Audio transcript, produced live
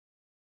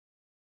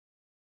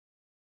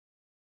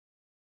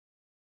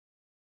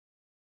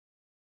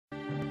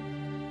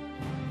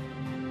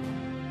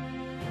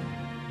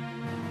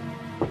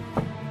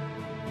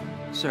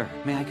Sir,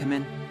 may I come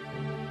in?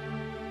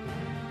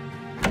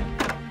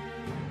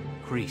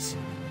 Kreese,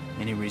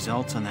 any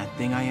results on that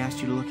thing I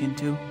asked you to look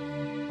into?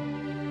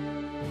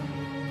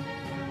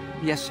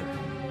 Yes, sir.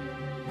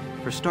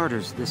 For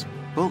starters, this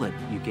bullet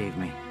you gave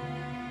me.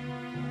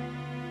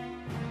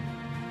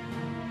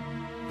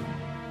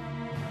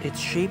 Its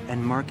shape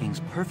and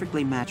markings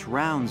perfectly match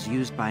rounds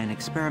used by an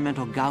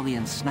experimental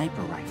Gallian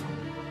sniper rifle.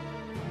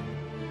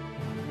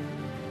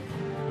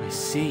 I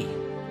see.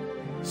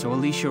 So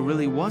Alicia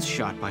really was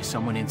shot by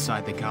someone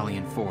inside the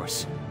Gallian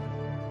force.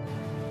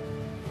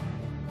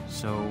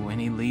 So,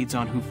 any leads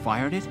on who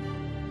fired it?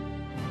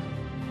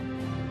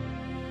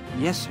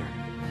 Yes, sir.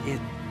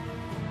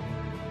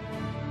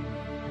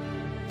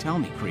 Tell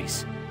me,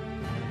 Kreese.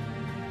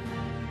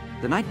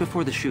 The night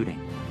before the shooting,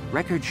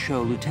 records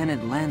show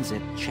Lieutenant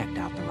Lanzet checked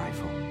out the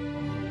rifle.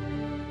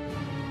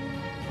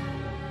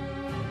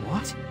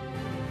 What?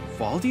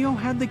 Faldio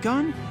had the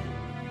gun?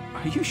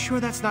 Are you sure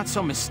that's not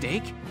some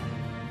mistake?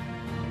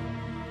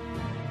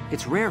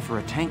 It's rare for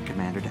a tank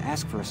commander to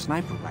ask for a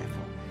sniper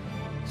rifle,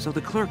 so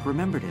the clerk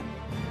remembered him.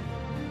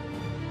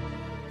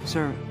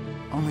 Sir,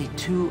 only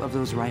 2 of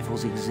those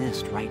rifles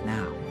exist right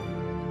now.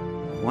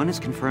 One is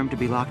confirmed to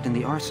be locked in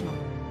the arsenal.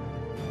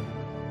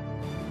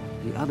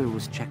 The other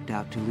was checked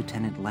out to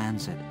Lieutenant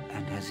Lanzet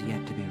and has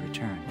yet to be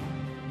returned.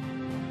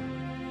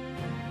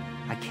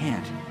 I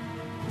can't.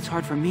 It's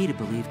hard for me to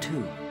believe,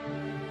 too.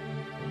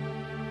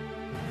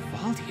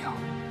 Faldio?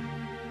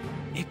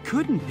 It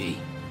couldn't be.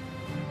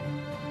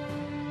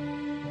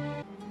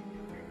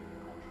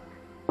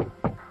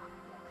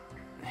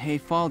 Hey,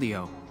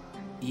 Faldio.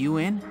 You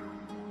in?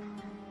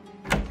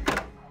 I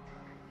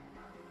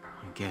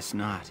guess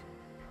not.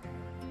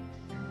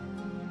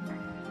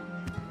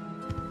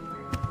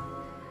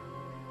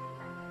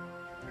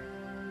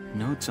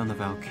 Notes on the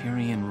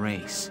Valkyrian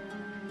race.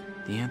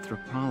 The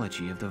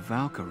anthropology of the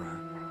Valkyra.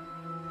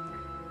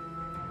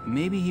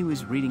 Maybe he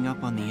was reading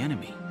up on the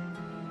enemy.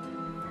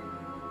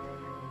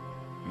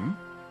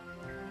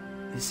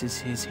 This is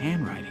his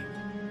handwriting.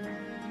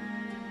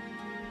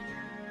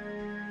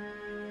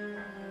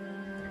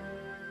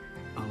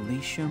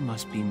 Alicia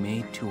must be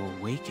made to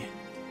awaken.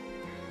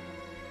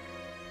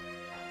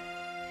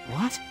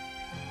 What?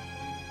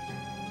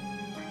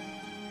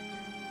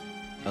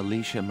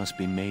 Alicia must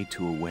be made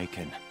to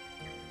awaken.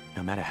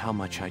 No matter how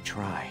much I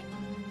try,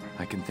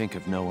 I can think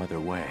of no other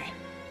way.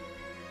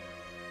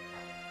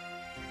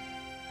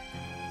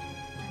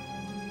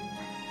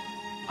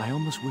 I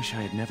almost wish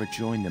I had never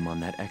joined them on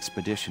that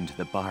expedition to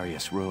the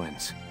Barrios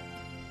ruins.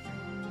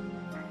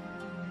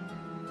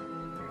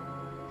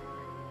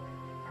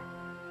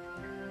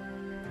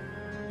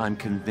 I'm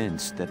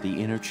convinced that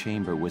the inner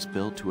chamber was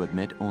built to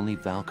admit only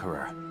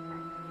Valkyra.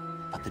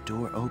 But the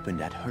door opened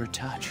at her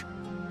touch.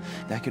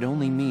 That could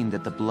only mean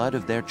that the blood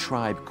of their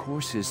tribe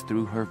courses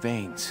through her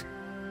veins.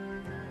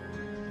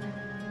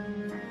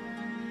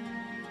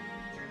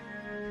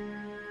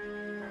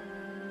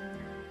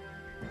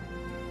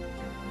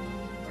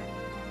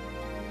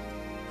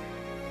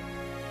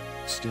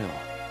 Still,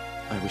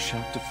 I was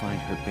shocked to find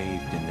her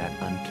bathed in that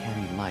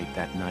uncanny light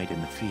that night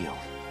in the field.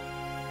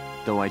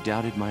 Though I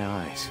doubted my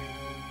eyes,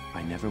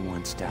 I never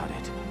once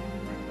doubted.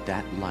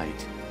 That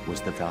light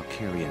was the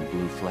Valkyrian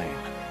blue flame.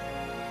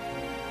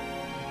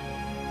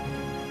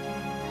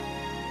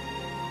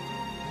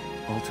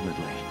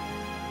 Ultimately,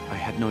 I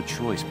had no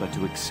choice but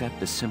to accept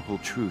the simple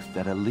truth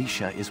that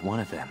Alicia is one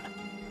of them.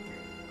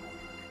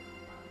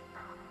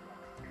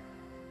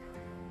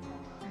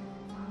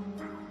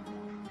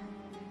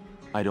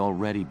 I'd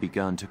already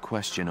begun to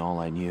question all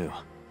I knew.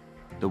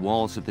 The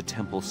walls of the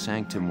temple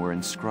sanctum were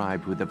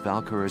inscribed with the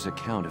Valkyra's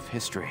account of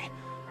history.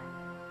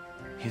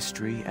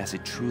 History as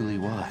it truly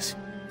was.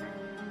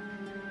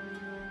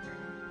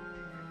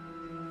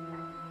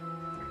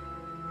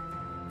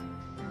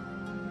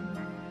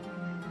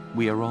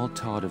 We are all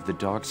taught of the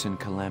Darkson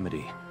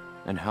calamity,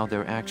 and how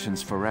their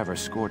actions forever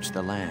scorched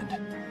the land.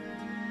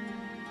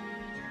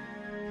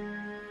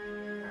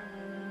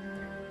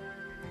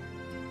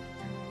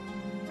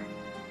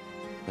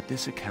 But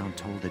this account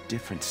told a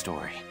different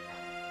story.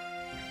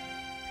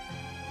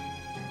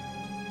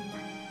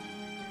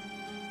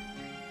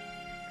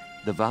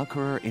 The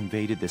Valkyra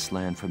invaded this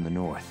land from the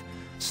north,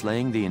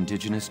 slaying the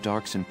indigenous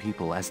Darkson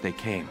people as they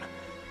came.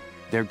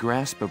 Their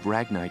grasp of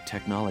Ragnite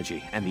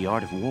technology and the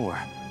art of war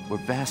were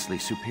vastly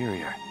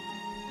superior.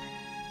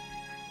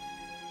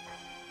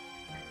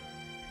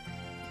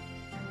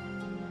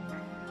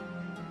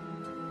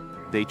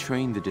 They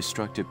trained the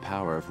destructive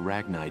power of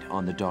Ragnite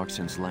on the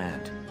Darkson's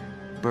land,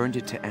 burned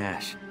it to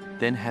ash,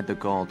 then had the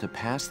gall to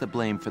pass the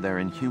blame for their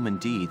inhuman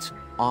deeds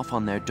off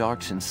on their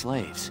Darkson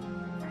slaves.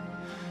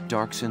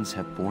 Darksons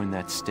have borne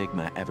that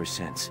stigma ever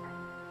since,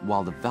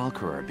 while the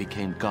Valkyra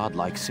became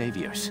godlike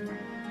saviors.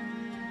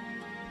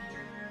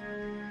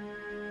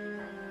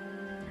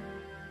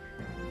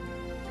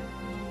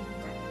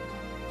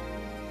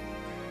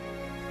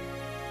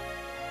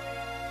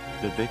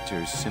 The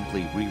victors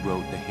simply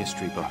rewrote the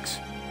history books.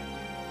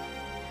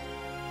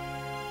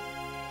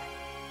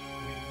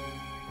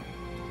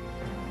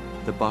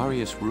 The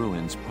Barrios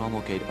ruins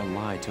promulgate a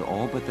lie to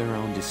all but their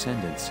own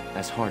descendants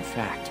as hard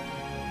fact.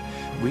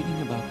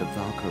 Reading about the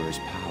Valkyrier's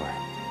power,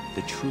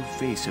 the true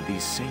face of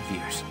these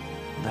saviors,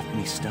 left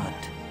me stunned.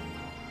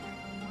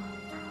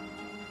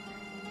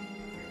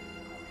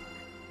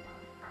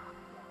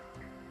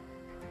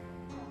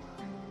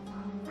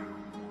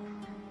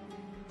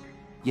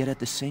 Yet at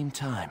the same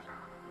time,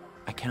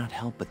 I cannot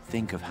help but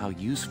think of how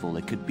useful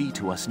it could be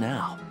to us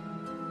now.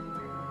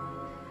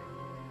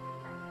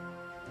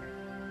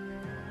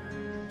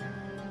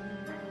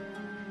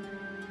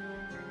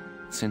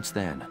 Since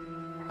then,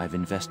 I've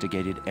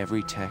investigated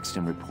every text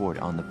and report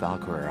on the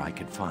Valkyrie I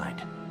could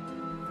find.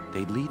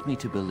 They lead me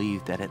to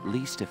believe that at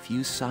least a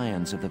few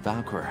scions of the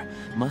Valkyrie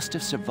must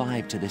have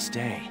survived to this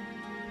day.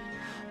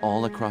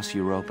 All across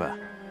Europa,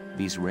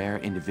 these rare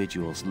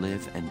individuals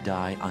live and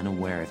die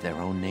unaware of their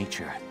own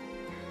nature.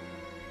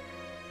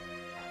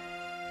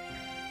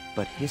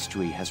 But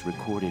history has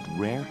recorded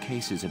rare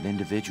cases of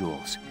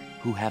individuals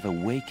who have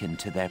awakened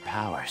to their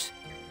powers.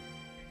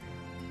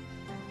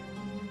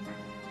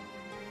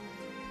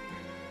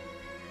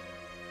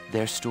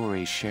 Their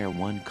stories share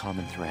one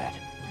common thread.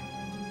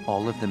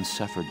 All of them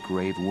suffered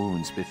grave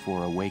wounds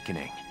before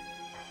awakening.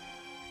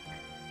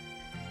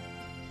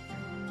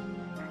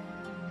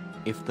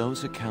 If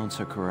those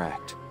accounts are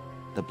correct,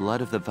 the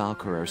blood of the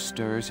Valkyrie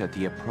stirs at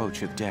the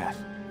approach of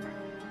death.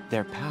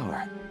 Their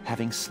power,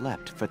 having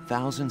slept for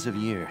thousands of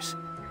years,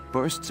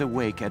 bursts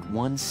awake at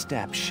one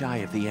step shy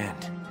of the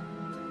end.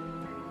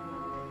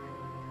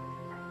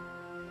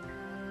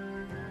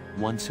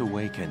 Once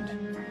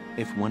awakened,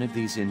 if one of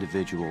these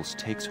individuals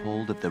takes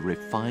hold of the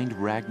refined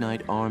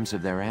Ragnite arms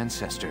of their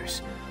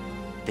ancestors,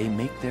 they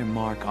make their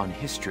mark on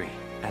history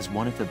as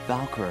one of the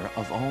Valkyrie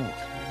of old.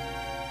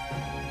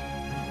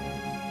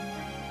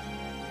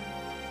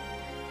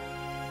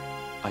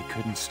 I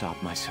couldn't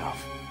stop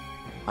myself.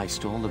 I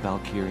stole the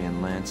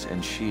Valkyrian lance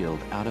and shield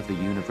out of the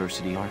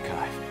university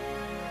archive.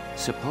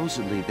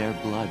 Supposedly their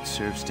blood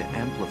serves to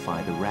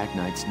amplify the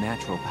Ragnite's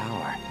natural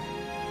power.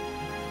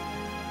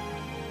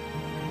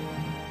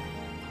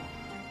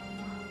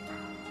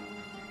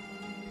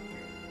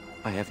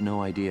 I have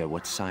no idea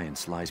what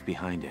science lies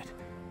behind it.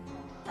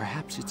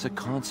 Perhaps it's a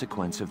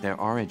consequence of their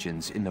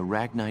origins in the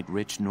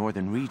Ragnite-rich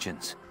northern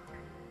regions.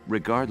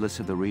 Regardless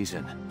of the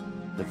reason,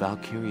 the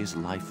Valkyria's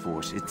life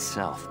force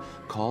itself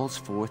calls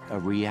forth a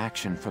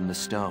reaction from the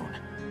stone.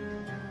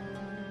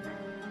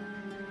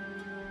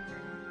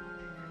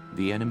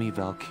 The enemy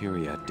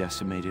Valkyria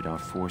decimated our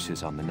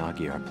forces on the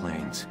Magyar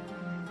plains.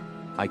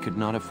 I could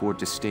not afford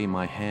to stay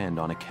my hand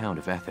on account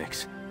of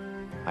ethics.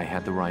 I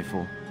had the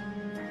rifle,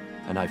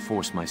 and I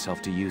forced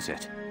myself to use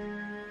it.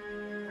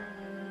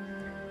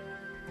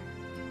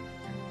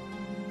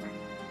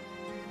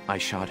 I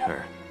shot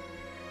her.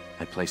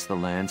 I placed the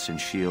lance and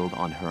shield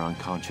on her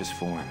unconscious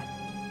form.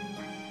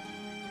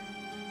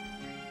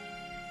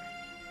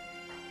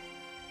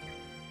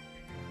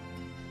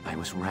 I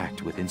was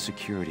racked with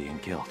insecurity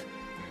and guilt,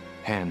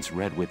 hands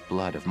red with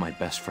blood of my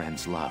best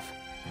friend's love.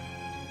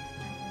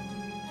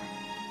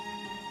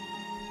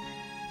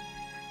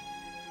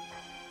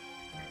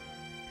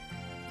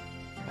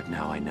 But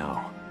now I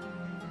know.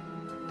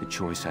 The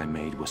choice I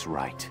made was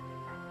right.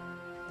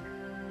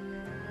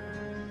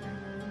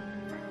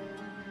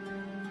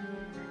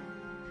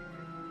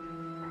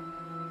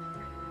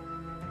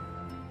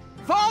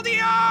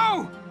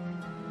 Valdio!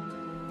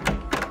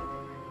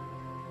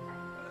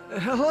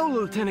 Hello,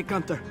 Lieutenant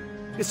Gunther.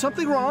 Is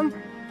something wrong?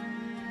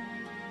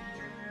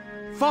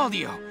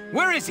 Valdio,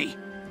 where is he?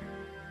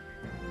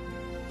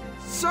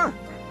 Sir,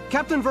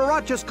 Captain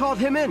Virat just called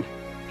him in.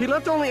 He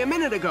left only a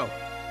minute ago.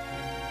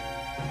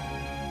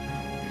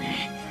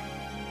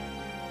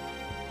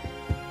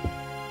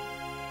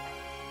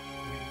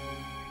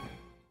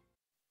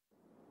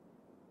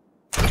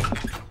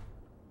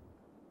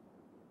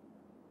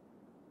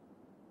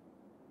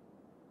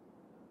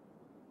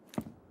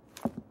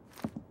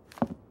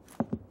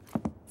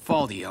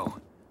 Valdio,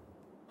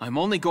 I'm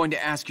only going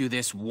to ask you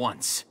this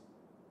once.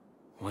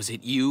 Was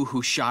it you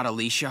who shot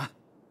Alicia?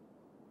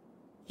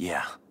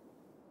 Yeah.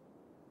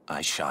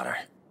 I shot her.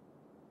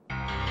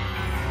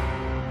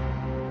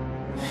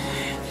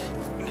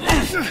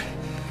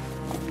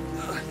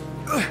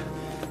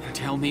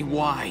 Tell me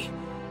why.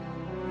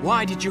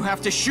 Why did you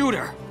have to shoot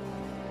her?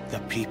 The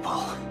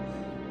people.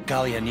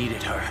 Gallia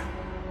needed her.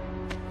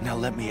 Now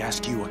let me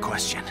ask you a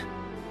question.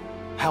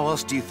 How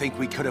else do you think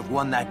we could have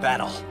won that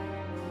battle?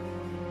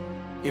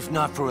 If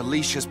not for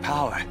Alicia's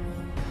power,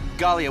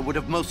 Gallia would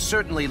have most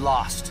certainly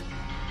lost.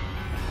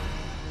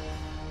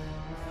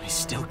 I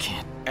still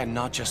can't. And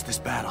not just this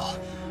battle.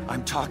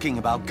 I'm talking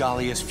about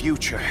Gallia's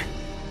future.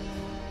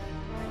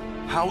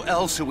 How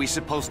else are we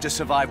supposed to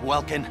survive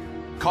Welkin,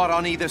 caught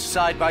on either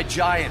side by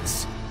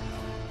giants?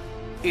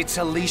 It's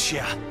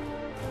Alicia,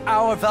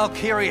 our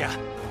Valkyria.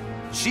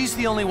 She's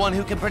the only one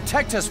who can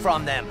protect us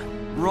from them.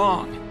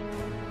 Wrong.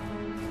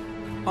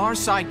 Our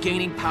side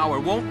gaining power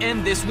won't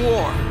end this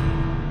war.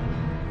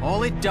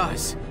 All it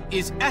does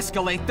is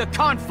escalate the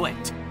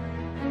conflict.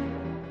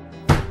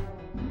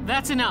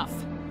 That's enough.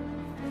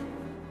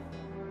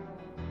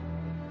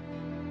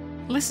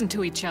 Listen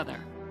to each other.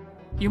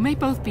 You may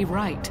both be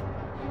right,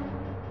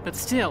 but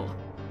still,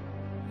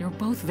 you're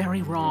both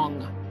very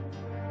wrong.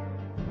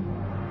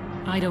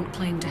 I don't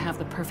claim to have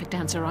the perfect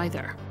answer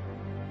either.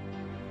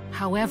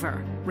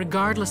 However,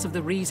 regardless of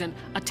the reason,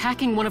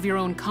 attacking one of your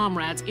own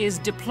comrades is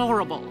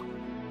deplorable.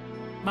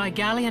 By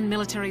Gallian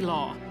military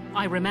law,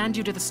 I remand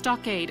you to the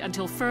stockade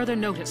until further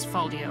notice,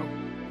 Faldio.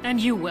 And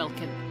you,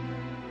 Welkin.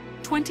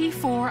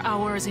 24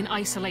 hours in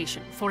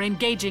isolation for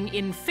engaging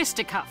in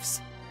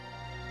fisticuffs.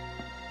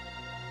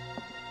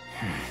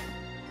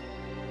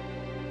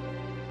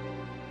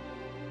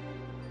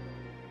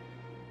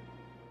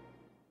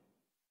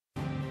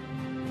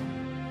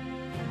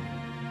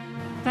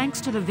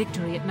 Thanks to the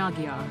victory at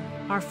Nagyar,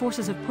 our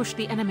forces have pushed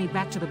the enemy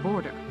back to the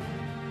border.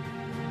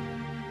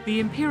 The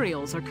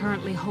Imperials are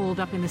currently holed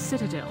up in the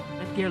citadel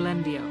at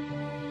Ghirlandaio.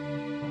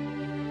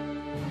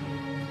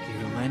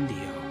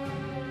 Ghirlandaio.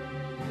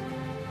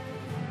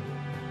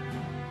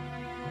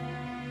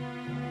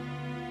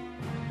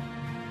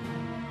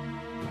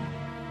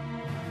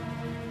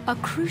 A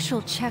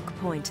crucial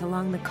checkpoint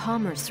along the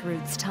commerce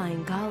routes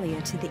tying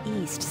Gallia to the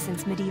east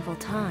since medieval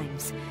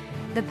times,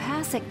 the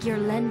pass at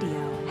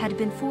Ghirlandaio had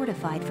been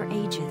fortified for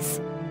ages.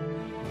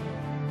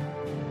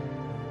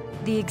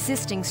 The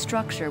existing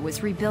structure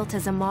was rebuilt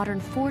as a modern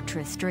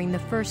fortress during the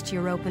First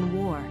European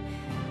War,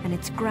 and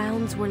its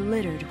grounds were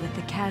littered with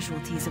the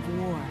casualties of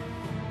war.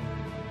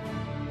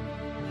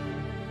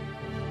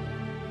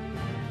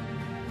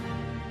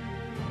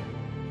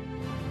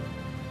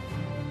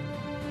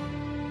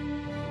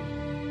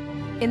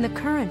 In the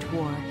current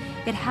war,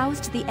 it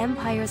housed the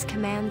Empire's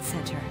command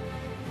center,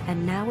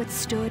 and now it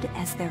stood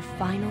as their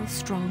final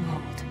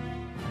stronghold.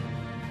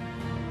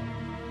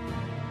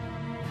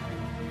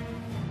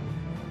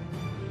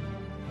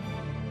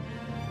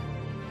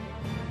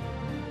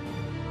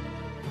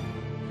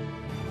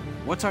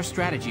 What's our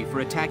strategy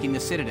for attacking the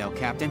Citadel,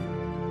 Captain?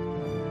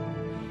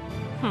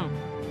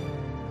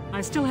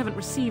 I still haven't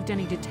received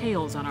any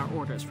details on our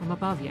orders from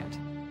above yet.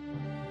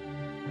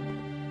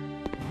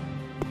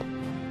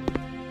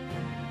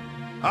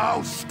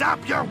 Oh,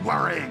 stop your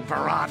worrying,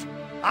 Virat!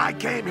 I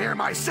came here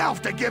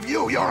myself to give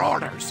you your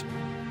orders!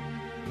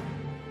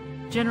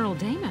 General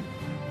Damon,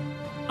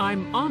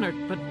 I'm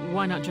honored, but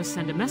why not just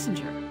send a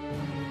messenger?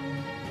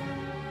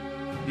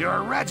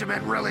 Your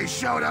regiment really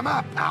showed him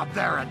up out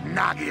there at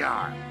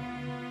Nagyar.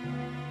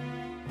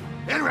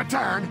 In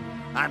return,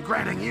 I'm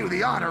granting you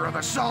the honor of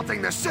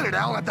assaulting the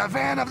Citadel at the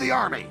van of the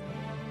army.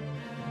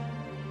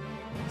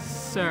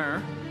 Sir?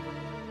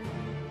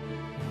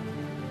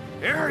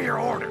 Here are your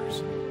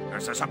orders.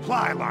 There's a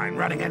supply line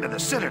running into the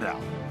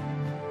Citadel.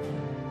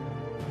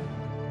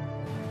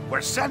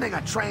 We're sending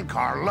a train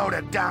car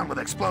loaded down with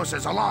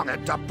explosives along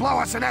it to blow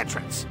us an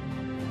entrance.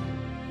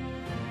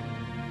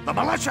 The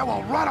militia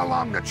will run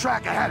along the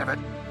track ahead of it,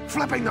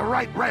 flipping the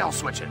right rail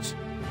switches.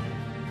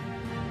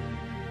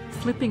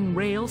 Flipping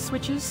rail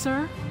switches,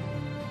 sir?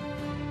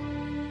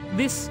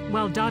 This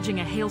while dodging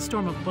a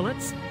hailstorm of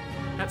bullets?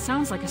 That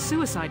sounds like a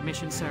suicide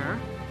mission, sir.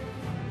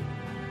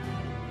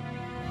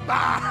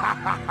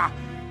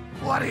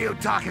 What are you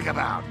talking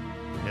about?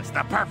 It's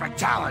the perfect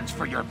challenge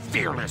for your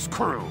fearless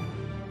crew.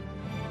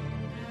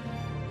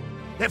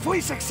 If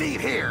we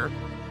succeed here,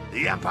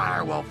 the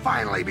Empire will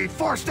finally be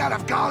forced out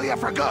of Gallia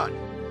for good.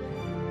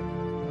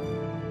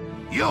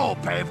 You'll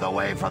pave the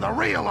way for the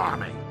real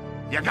army.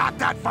 You got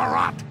that,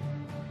 Virat?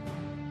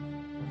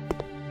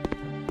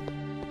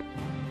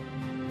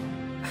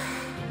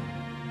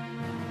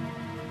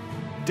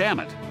 Damn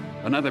it!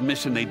 Another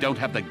mission they don't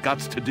have the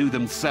guts to do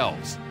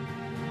themselves.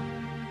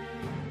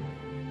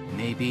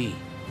 Maybe.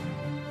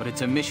 But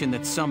it's a mission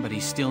that somebody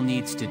still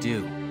needs to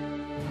do.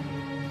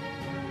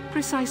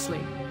 Precisely.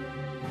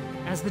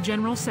 As the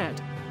General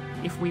said,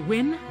 if we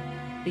win,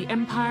 the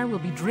Empire will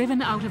be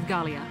driven out of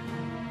Gallia.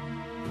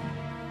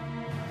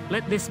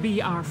 Let this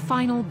be our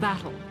final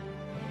battle.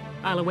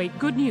 I'll await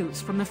good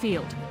news from the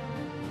field.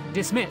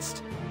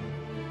 Dismissed.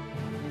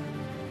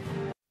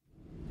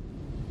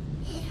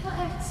 It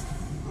hurts.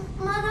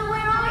 Mother, where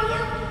are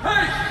you?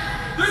 Hey!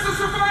 There's a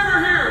survivor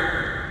here!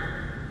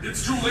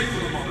 It's too late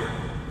for the mother.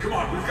 Come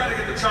on, we've got to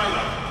get the child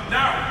out.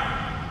 Now!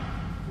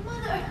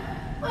 Mother,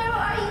 where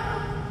are you?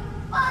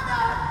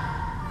 Mother!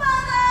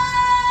 Mother!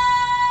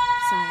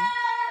 Sire,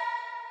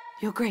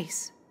 Your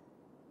Grace.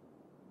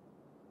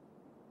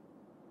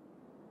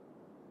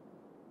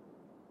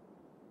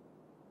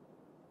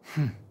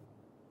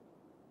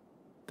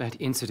 That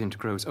incident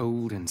grows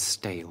old and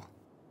stale.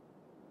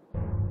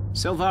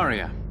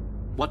 Selvaria,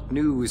 what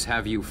news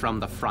have you from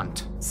the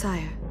front?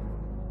 Sire,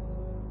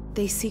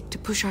 they seek to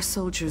push our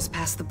soldiers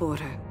past the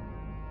border,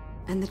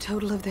 and the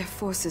total of their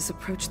forces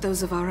approach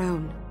those of our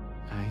own.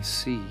 I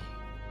see.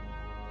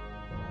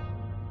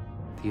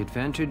 The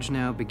advantage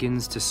now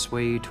begins to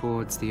sway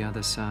towards the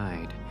other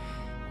side.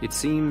 It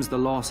seems the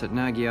loss at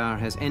Nagyar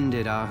has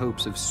ended our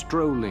hopes of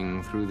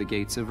strolling through the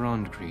gates of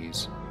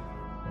Rondgries.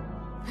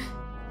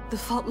 The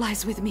fault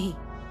lies with me.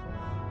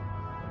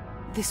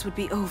 This would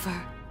be over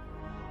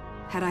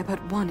had I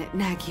but won at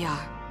Nagyar.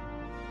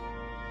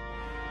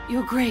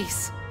 Your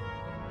Grace,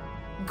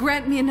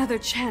 Grant me another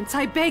chance,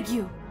 I beg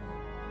you.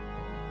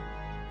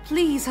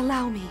 Please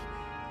allow me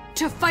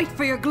to fight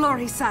for your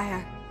glory,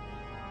 sire.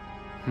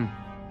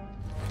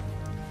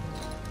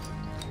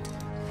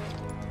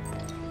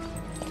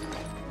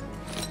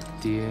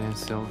 Dear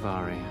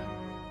Selvaria,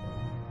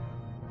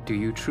 do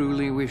you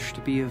truly wish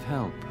to be of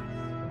help?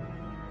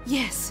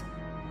 Yes,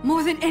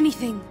 more than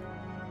anything.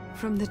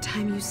 From the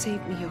time you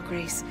saved me, Your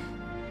Grace,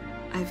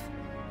 I've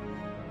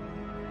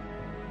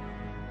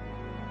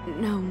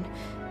known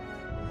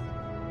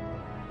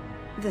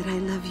that I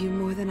love you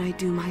more than I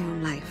do my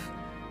own life.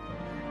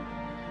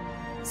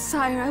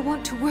 Sire, I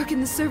want to work in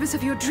the service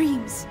of your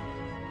dreams.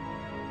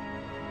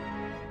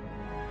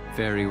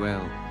 Very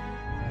well.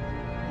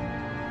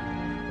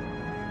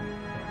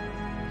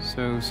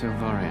 So,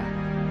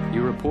 Selvaria,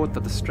 you report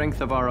that the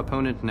strength of our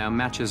opponent now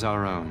matches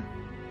our own.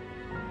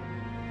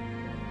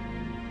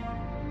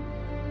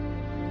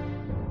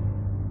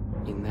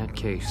 In that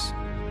case,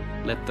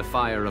 let the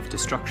fire of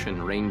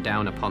destruction rain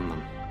down upon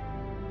them.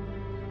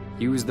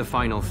 Use the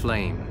final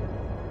flame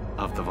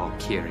of the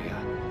Valkyria.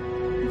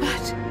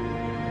 But...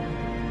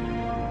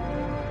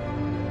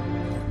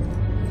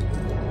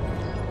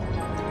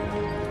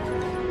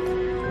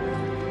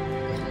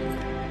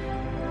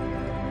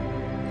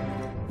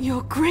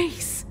 Your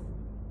Grace!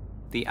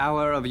 The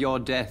hour of your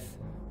death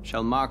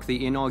shall mark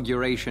the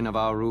inauguration of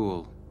our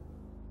rule.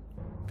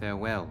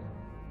 Farewell,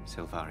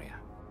 Selvaria.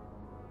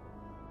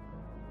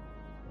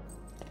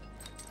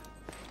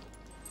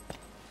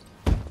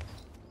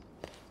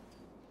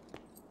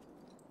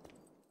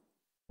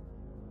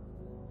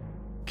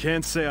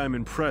 Can't say I'm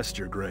impressed,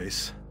 Your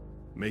Grace.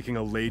 Making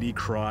a lady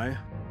cry?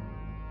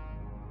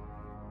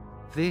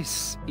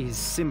 This is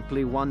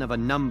simply one of a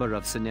number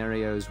of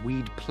scenarios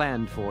we'd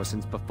planned for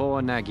since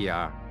before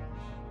Nagyar.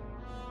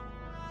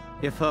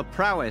 If her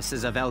prowess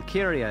as a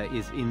Valkyria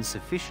is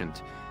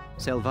insufficient,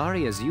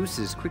 Selvaria's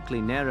uses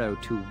quickly narrow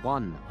to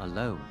one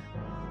alone.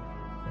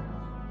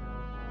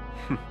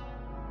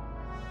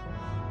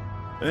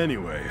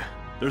 Anyway,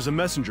 there's a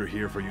messenger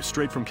here for you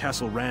straight from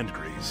Castle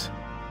Randgrease.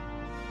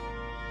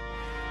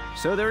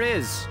 So there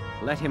is.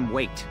 Let him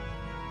wait.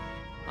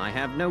 I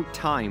have no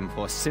time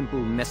for simple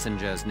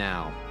messengers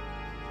now.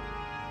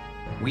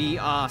 We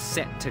are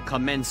set to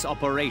commence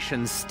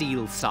Operation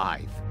Steel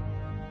Scythe.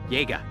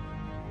 Jaeger,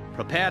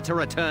 prepare to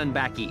return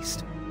back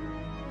east.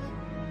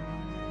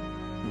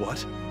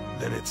 What?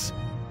 Then it's...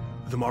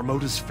 the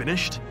Marmota's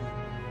finished?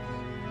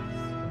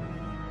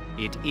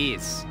 It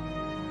is.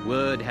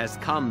 Word has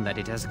come that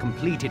it has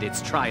completed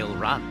its trial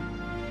run.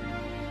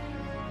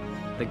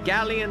 The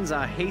Galleons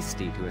are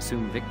hasty to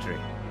assume victory.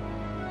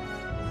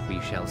 We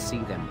shall see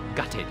them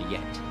gutted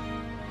yet.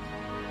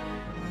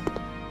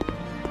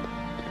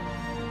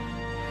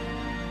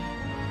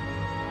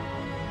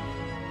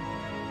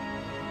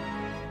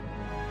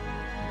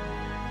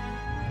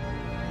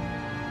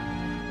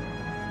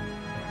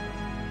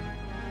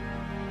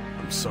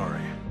 I'm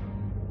sorry.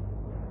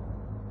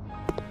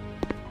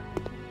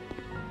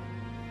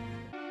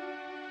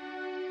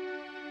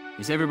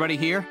 Is everybody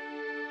here?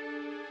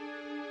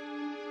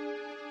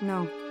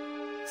 No.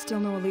 Still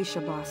no Alicia,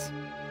 boss.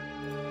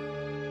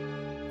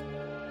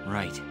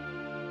 Right.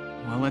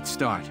 Well, let's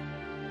start.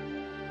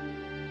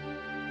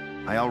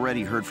 I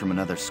already heard from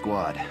another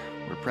squad.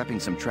 We're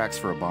prepping some tracks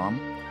for a bomb.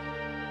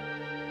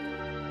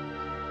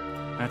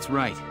 That's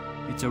right.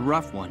 It's a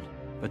rough one,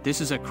 but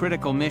this is a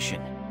critical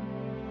mission.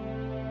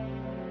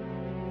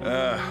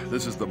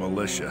 This is the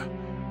militia.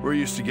 We're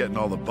used to getting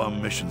all the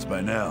bum missions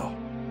by now.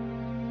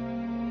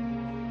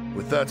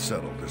 With that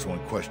settled, there's one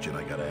question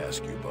I gotta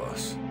ask you,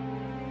 boss.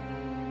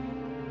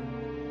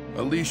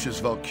 Alicia's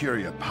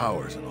Valkyria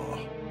powers and all.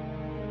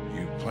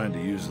 You plan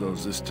to use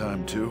those this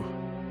time, too?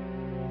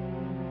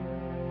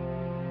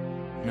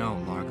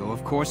 No, Largo,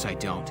 of course I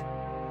don't.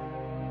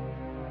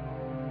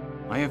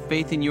 I have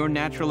faith in your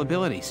natural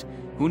abilities.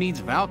 Who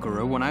needs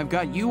Valkyra when I've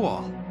got you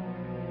all?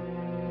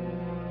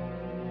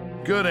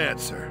 Good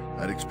answer.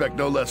 I'd expect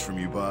no less from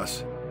you,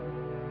 boss.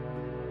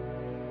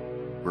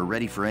 We're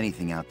ready for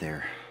anything out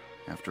there.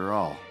 After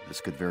all, this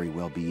could very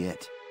well be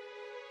it.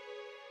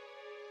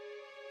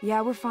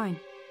 Yeah, we're fine.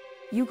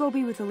 You go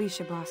be with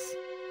Alicia, boss.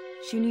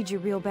 She needs you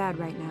real bad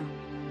right now.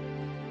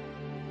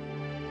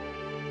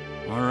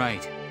 All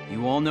right.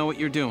 You all know what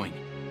you're doing.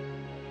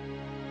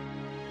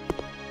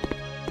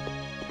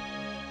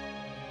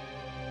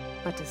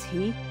 But does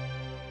he?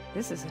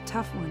 This is a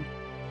tough one.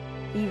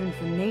 Even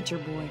for Nature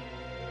Boy.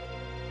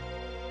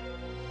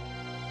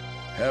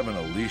 Having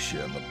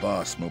Alicia and the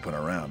boss moping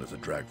around is a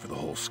drag for the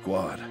whole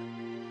squad.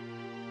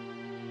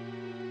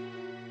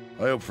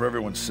 I hope for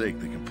everyone's sake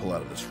they can pull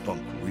out of this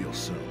funk real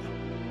soon.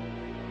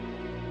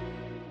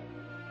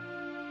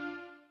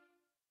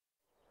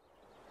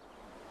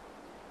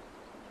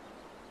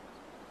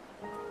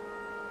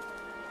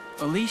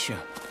 Alicia,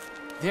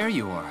 there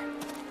you are.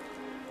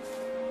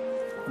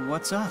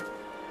 What's up?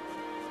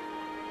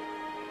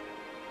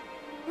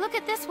 Look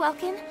at this,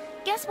 Welkin.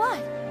 Guess what?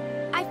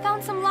 I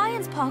found some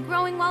lion's paw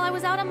growing while I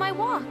was out on my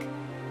walk.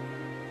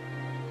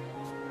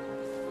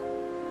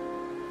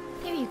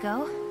 There you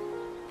go.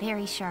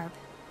 Very sharp.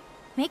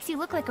 Makes you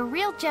look like a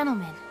real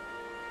gentleman.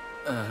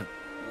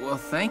 Well,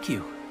 thank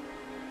you.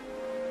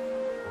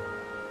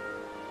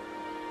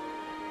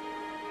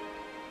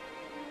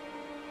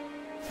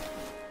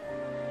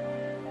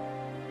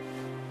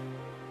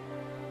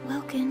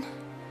 Welkin.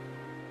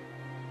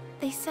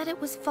 They said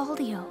it was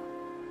Valdio.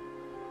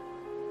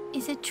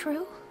 Is it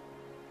true?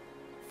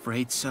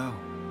 Afraid so.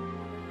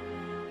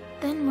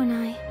 Then when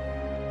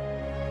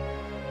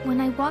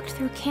I walked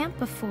through camp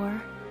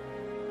before,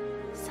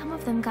 some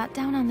of them got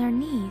down on their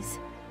knees,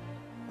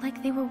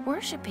 like they were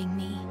worshipping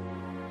me.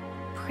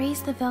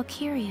 Praise the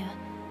Valkiria,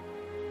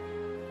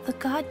 the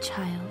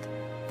Godchild.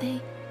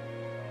 They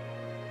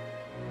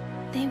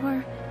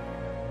were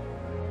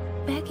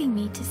begging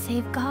me to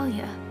save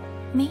Gallia,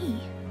 me.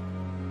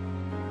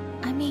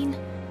 I mean,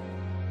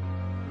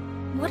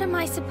 what am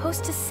I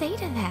supposed to say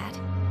to that?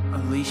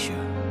 Alicia,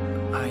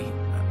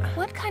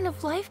 What kind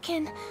of life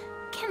can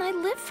I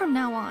live from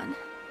now on?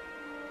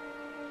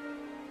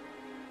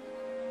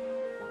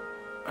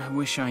 I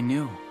wish I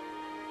knew.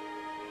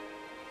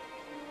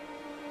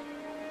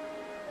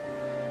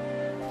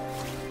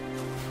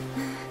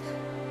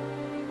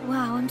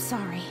 Wow, I'm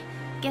sorry.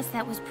 Guess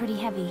that was pretty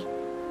heavy.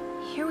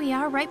 Here we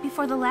are right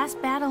before the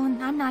last battle,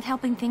 and I'm not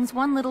helping things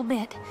one little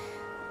bit.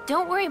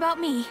 Don't worry about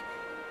me.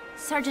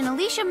 Sergeant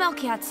Alicia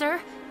Melchiot,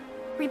 sir.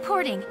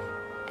 Reporting.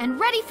 And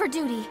ready for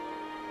duty.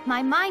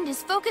 My mind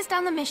is focused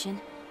on the mission.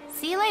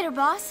 See you later,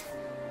 boss.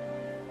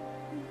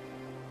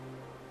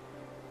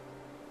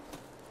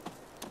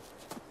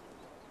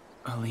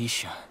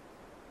 Alicia.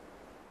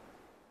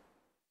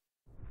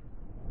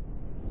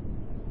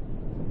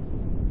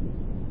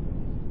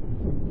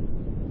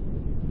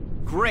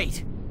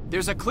 Great!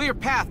 There's a clear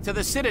path to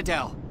the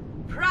Citadel.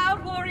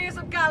 Proud warriors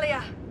of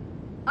Gallia,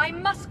 I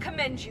must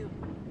commend you.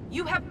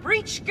 You have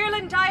breached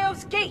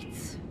Ghirlandio's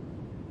gates.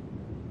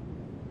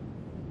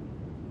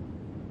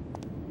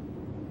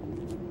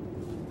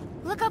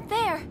 Look up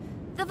there!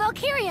 The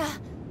Valkiria!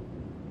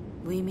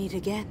 We meet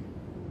again.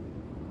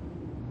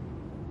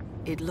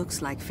 It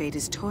looks like fate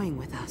is toying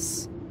with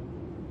us.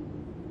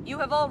 You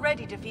have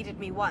already defeated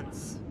me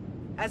once,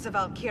 as a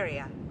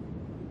Valkiria.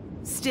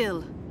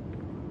 Still,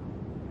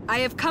 I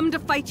have come to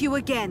fight you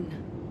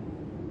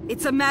again.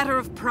 It's a matter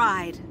of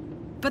pride,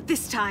 but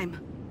this time,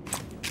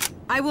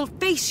 I will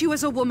face you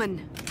as a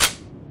woman.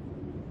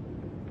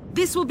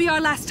 This will be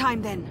our last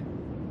time then.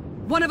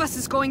 One of us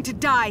is going to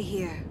die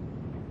here.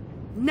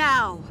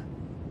 Now,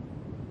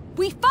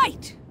 we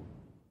fight!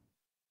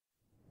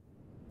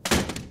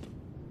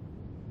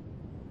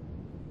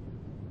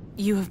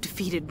 You have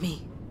defeated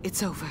me.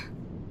 It's over.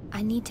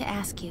 I need to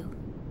ask you.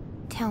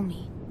 Tell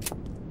me,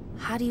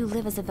 how do you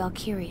live as a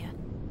Valkiria?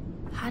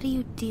 How do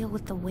you deal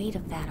with the weight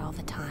of that all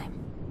the time?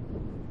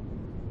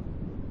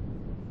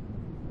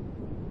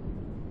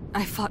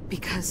 I fought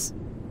because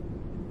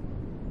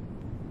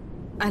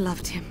I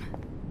loved him.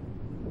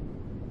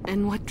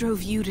 And what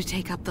drove you to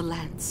take up the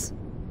lance?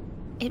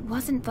 It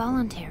wasn't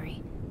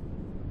voluntary.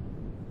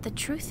 The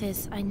truth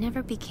is, I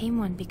never became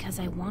one because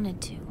I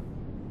wanted to.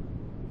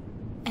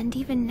 And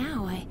even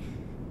now,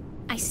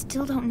 I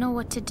still don't know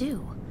what to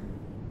do.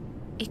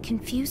 It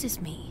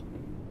confuses me.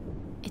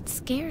 It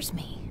scares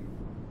me.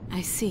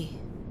 I see.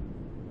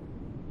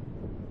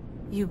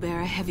 You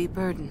bear a heavy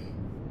burden,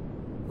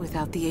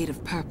 without the aid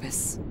of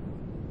purpose.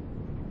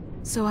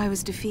 So I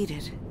was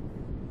defeated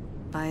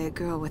by a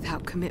girl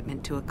without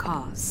commitment to a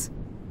cause.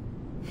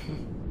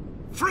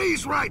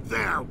 Freeze right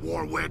there,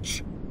 War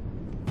Witch!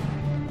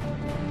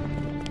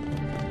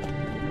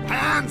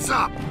 Hands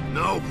up!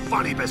 No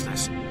funny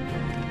business.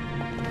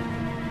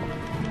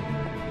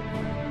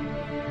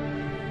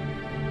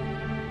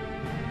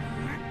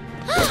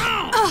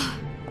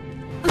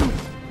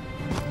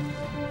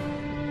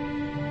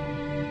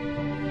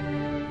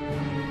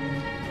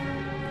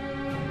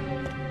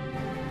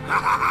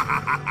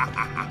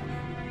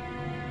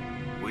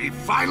 We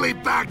finally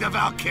bagged a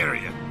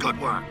Valkyria. Good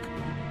work.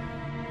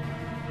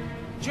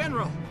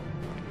 General!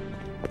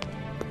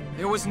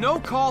 There was no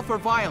call for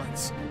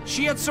violence.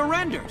 She had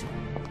surrendered.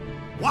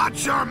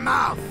 Watch your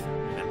mouth,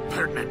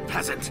 impertinent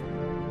peasant.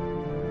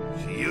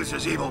 She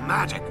uses evil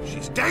magic.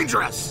 She's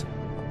dangerous.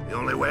 The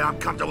only way I'm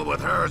comfortable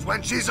with her is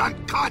when she's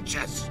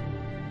unconscious.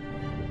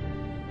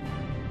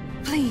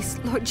 Please,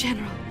 Lord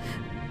General.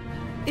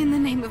 In the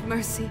name of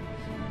mercy,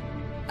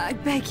 I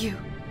beg you.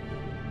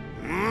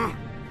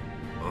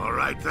 All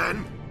right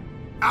then.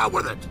 Out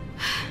with it.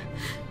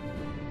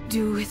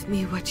 Do with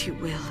me what you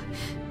will.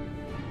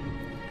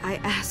 I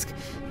ask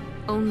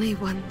only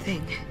one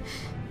thing.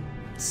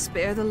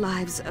 Spare the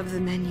lives of the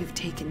men you've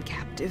taken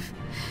captive.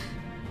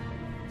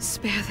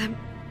 Spare them,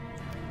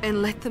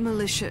 and let the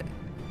militia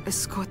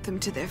escort them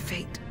to their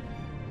fate.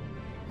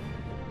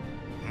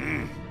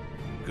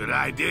 Good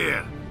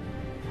idea.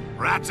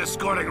 Rats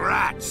escorting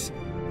rats.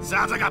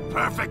 Sounds like a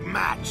perfect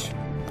match.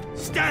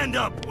 Stand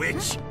up,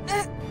 witch!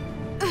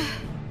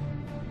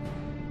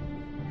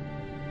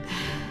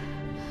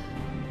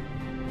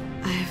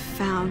 I have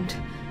found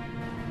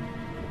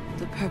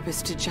the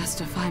purpose to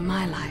justify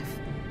my life.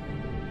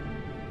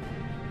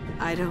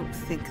 I don't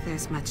think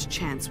there's much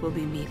chance we'll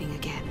be meeting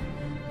again.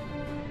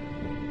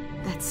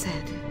 That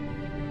said,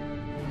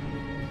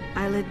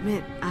 I'll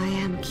admit I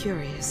am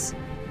curious.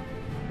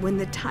 When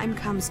the time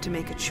comes to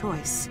make a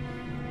choice,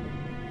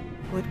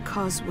 what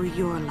cause will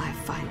your life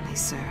finally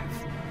serve?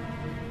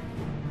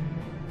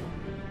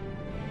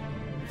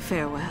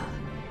 Farewell.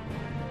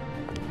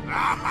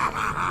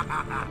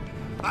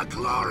 A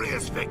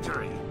glorious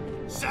victory!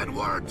 Send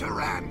word to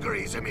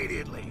Randgrease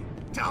immediately.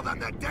 Tell them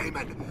that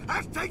Damon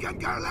has taken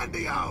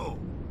Garlandio!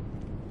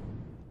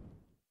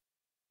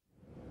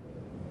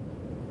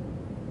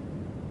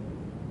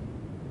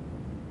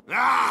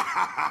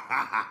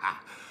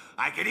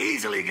 I could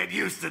easily get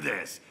used to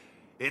this.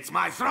 It's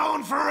my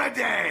throne for a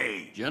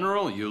day!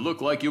 General, you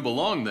look like you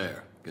belong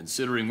there,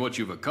 considering what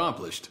you've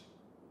accomplished.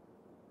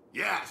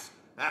 Yes,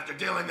 after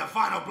dealing the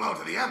final blow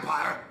to the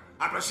Empire,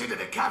 I proceeded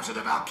to capture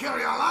the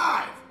Valkyria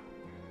alive!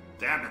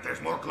 Damn it,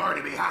 there's more glory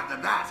to be had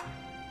than that!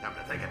 Come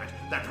to think of it,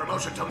 that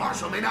promotion to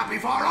Marshal may not be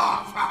far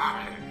off!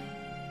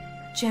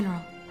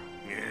 General.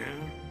 Yeah?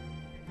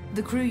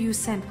 The crew you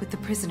sent with the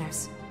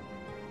prisoners.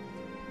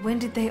 When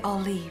did they all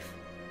leave?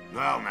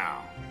 Well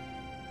now,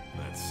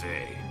 let's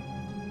see.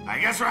 I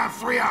guess around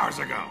 3 hours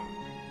ago.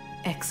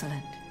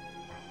 Excellent.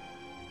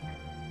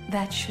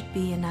 That should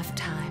be enough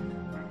time.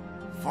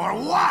 For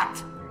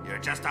what? You're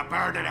just a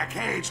bird in a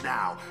cage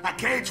now. A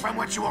cage from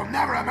which you will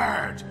never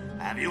emerge.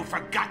 Have you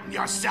forgotten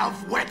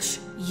yourself, witch?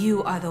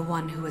 You are the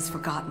one who has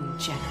forgotten,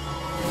 General.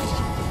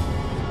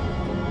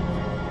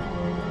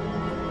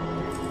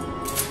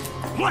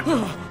 What?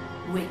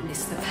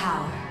 Witness the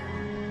power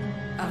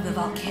of the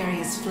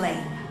Valkyria's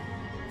flame.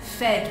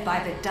 Fed by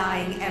the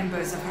dying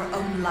embers of her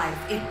own life,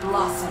 it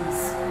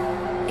blossoms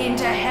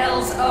into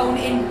Hell's own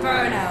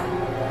inferno.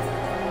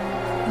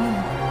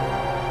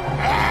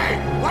 Hey!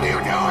 What are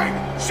you doing?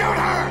 Shoot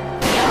her!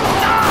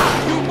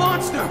 Ah! You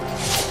monster!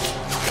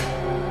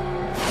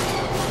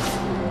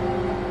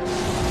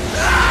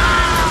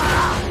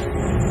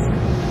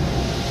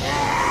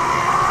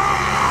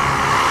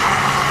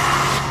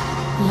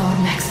 Lord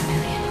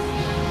Maximilian,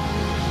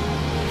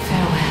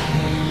 farewell.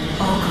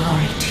 All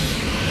glory to you.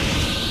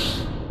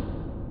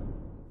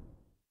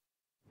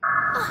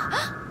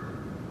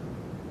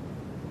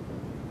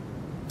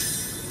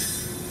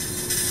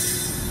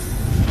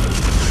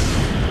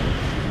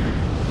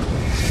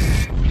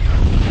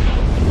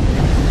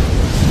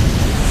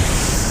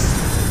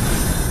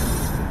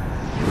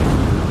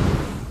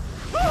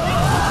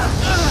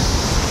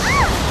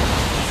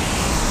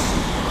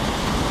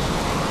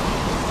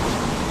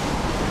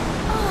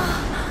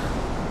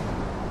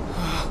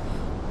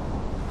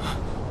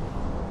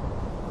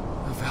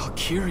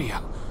 Valkyria.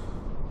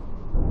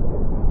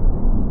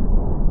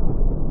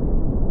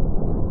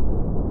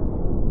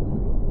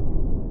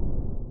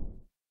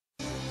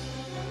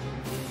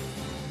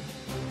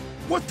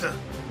 What the?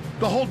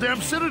 The whole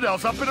damn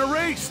Citadel's up and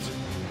erased!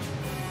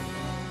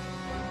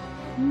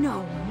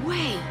 No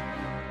way!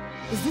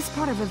 Is this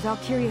part of a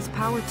Valkyria's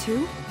power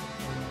too?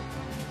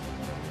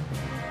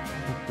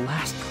 The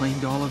blast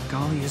claimed all of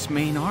Gallia's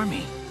main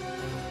army.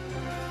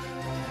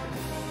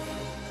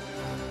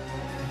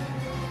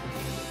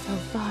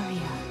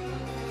 Selvaria.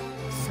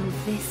 So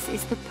this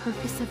is the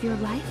purpose of your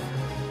life?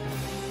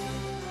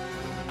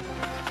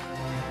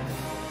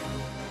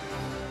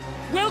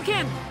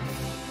 Wilkin!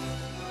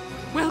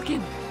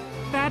 Wilkin!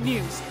 Bad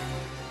news.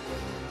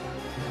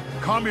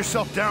 Calm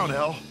yourself down,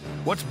 El.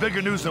 What's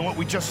bigger news than what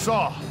we just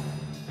saw?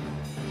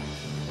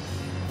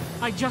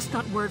 I just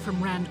got word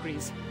from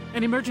Randgrease.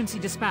 An emergency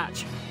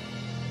dispatch.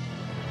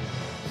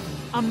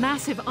 A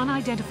massive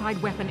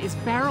unidentified weapon is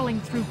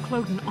barreling through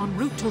Cloten en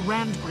route to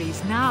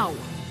Randgrease now.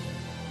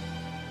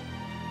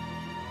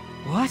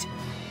 What?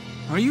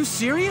 Are you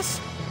serious?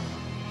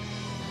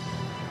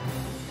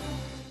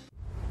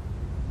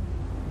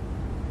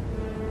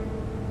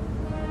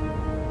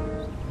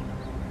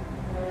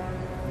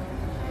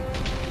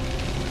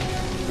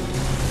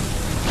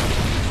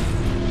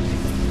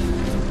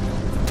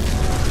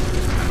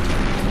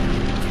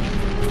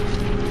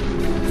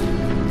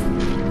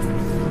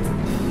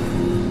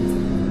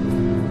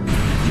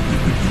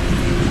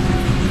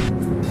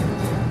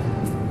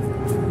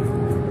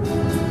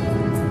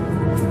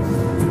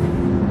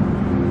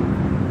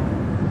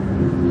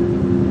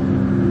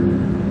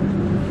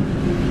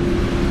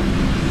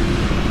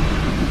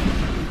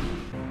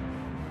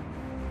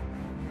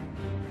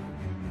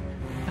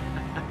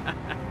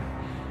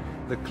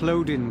 The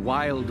Cloten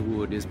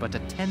wildwood is but a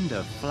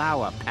tender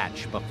flower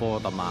patch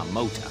before the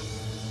Marmota.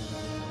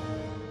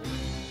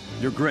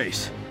 Your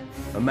Grace,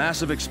 a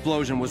massive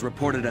explosion was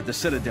reported at the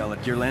Citadel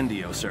at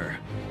Garlandio, sir.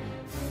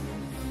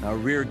 Our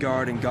rear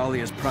guard and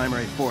Gallia's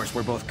primary force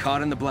were both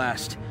caught in the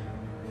blast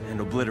and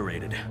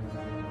obliterated.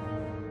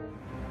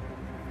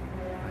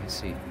 I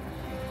see.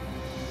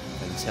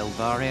 Then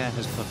Selvaria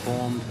has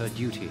performed her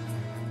duty.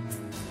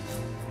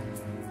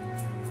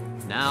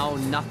 Now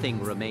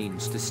nothing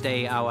remains to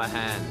stay our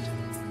hand.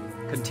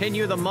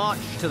 Continue the march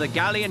to the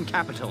Gallian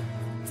capital.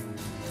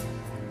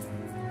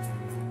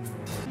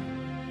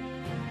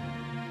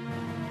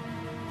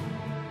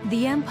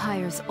 The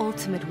Empire's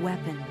ultimate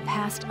weapon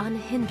passed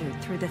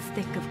unhindered through the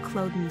thick of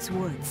Cloden's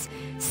woods,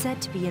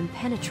 said to be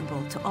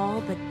impenetrable to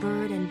all but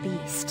bird and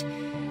beast,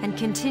 and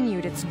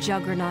continued its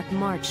juggernaut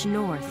march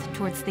north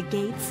towards the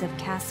gates of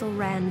Castle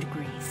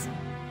Randgrease.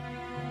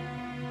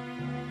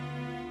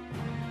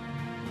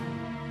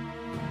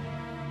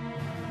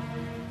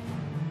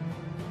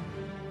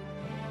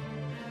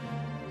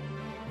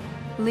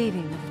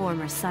 Leaving the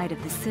former site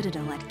of the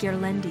citadel at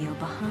Ghirlandaio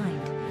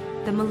behind,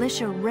 the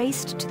militia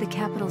raced to the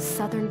capital's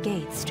southern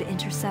gates to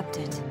intercept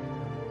it.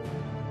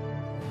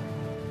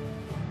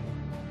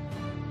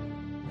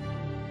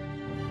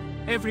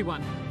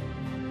 Everyone,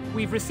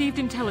 we've received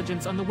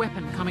intelligence on the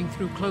weapon coming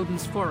through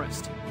Cloden's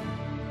forest.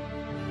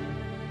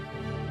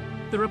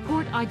 The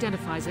report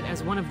identifies it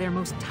as one of their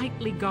most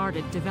tightly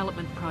guarded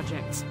development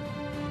projects.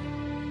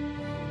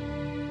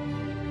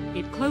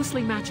 It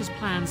closely matches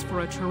plans for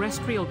a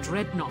terrestrial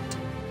dreadnought,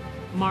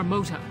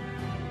 Marmota.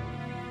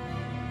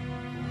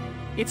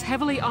 It's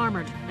heavily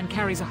armored and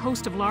carries a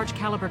host of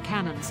large-caliber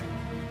cannons.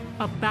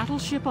 A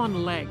battleship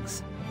on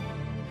legs.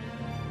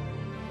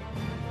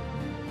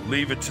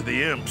 Leave it to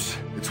the imps.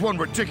 It's one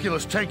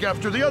ridiculous tank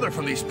after the other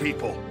from these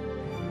people.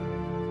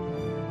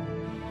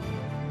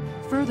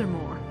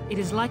 Furthermore, it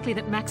is likely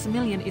that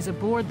Maximilian is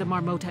aboard the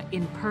Marmota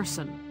in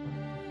person.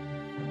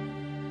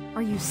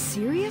 Are you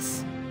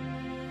serious?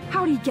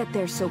 How'd he get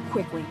there so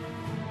quickly?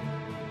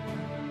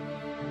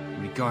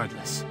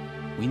 Regardless,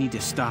 we need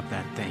to stop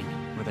that thing,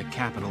 or the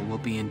capital will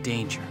be in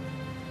danger.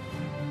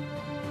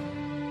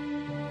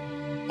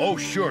 Oh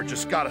sure,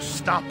 just gotta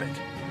stop it.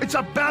 It's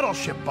a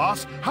battleship,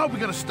 boss. How are we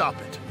gonna stop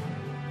it?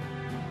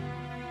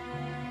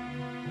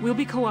 We'll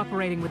be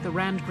cooperating with the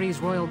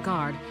Randgrease Royal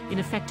Guard in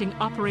effecting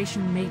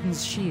Operation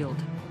Maiden's Shield.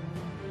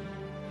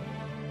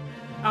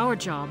 Our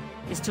job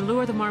is to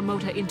lure the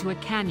Marmota into a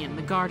canyon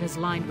the Guard has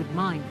lined with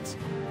mines.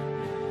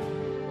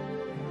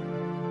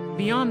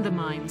 Beyond the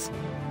mines,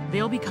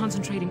 they'll be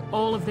concentrating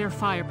all of their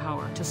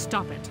firepower to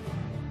stop it.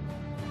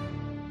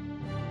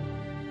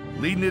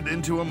 Leading it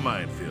into a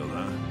minefield,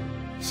 huh?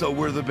 So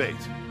we're the bait.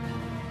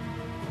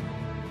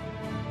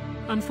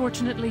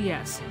 Unfortunately,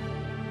 yes.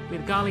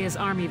 With Gallia's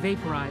army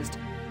vaporized,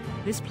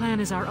 this plan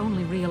is our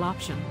only real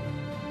option.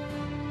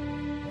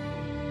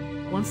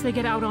 Once they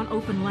get out on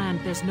open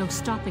land, there's no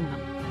stopping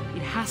them.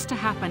 It has to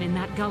happen in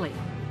that gully.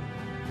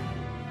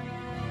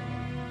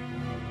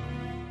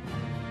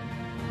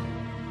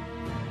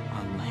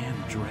 A land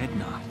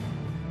dreadnought.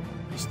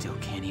 I still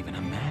can't even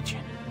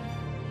imagine.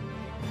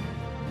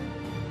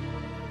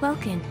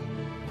 Welkin.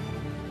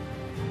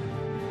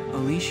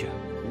 Alicia,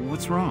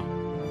 what's wrong?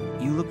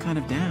 You look kind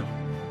of down.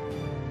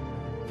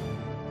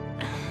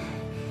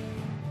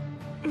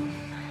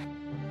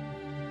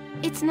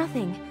 It's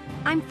nothing.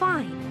 I'm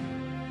fine.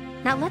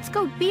 Now let's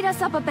go beat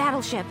us up a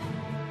battleship.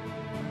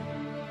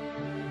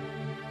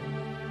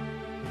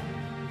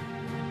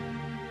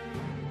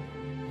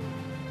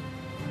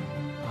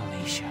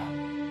 Alicia.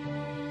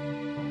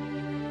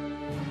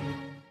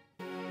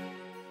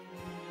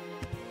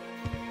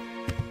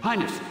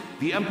 Highness,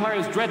 the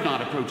Empire's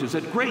dreadnought approaches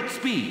at great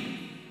speed.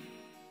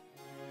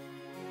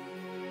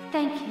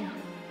 Thank you.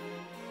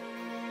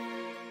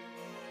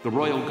 The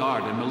Royal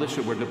Guard and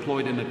militia were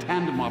deployed in a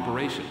tandem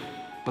operation,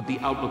 but the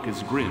outlook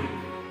is grim.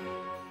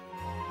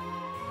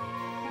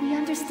 We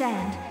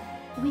understand.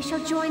 We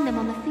shall join them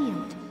on the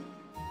field.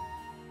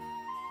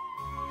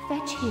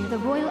 Fetch here the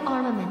royal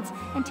armaments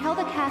and tell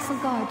the castle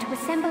guard to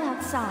assemble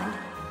outside.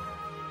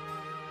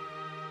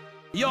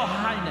 Your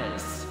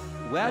Highness,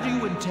 where do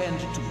you intend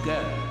to go?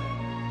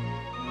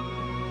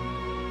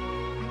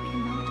 I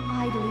cannot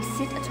idly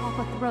sit atop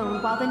a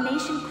throne while the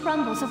nation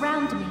crumbles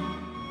around me.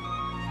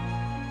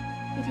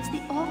 It is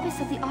the office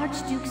of the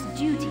Archduke's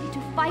duty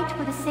to fight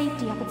for the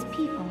safety of its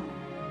people.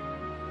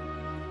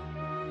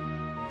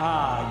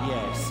 Ah,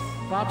 yes,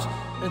 but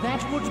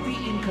that would be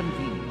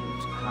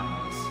inconvenient,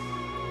 Highness.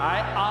 I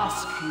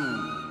ask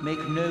you,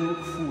 make no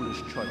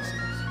foolish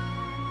choices.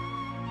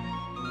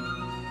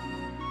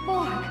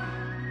 Borg,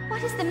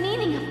 what is the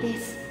meaning of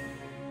this?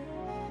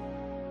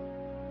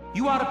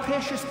 You are a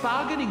precious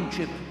bargaining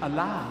chip,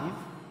 alive.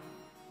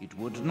 It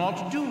would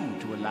not do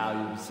to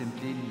allow you to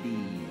simply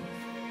leave.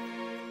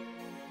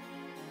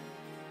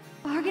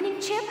 Bargaining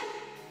chip?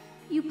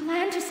 You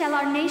plan to sell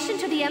our nation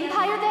to the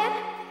Empire,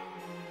 then?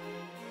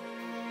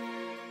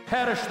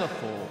 Perish the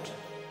thought,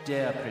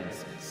 dear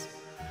princess.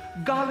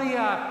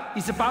 Gallia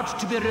is about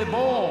to be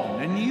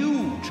reborn, a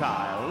new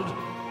child.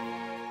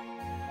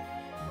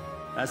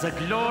 As a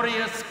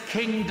glorious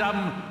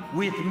kingdom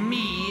with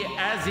me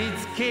as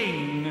its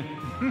king.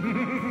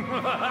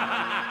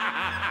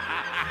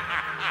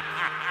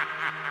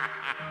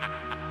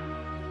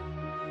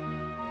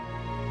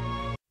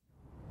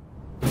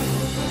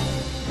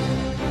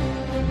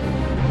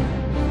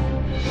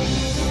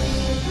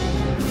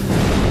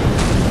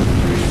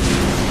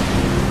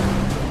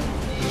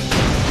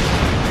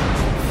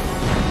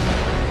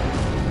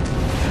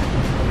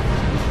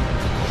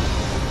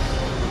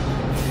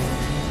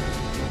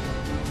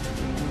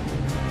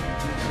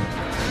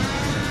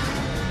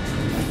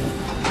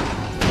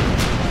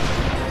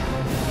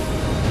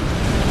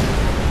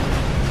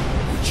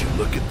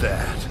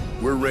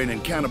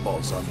 raining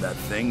cannonballs on that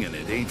thing and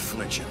it ain't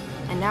flinching.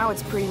 And now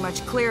it's pretty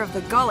much clear of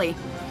the gully.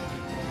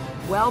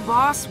 Well,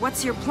 boss,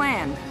 what's your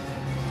plan?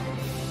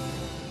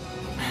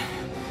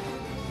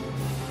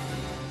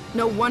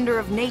 No wonder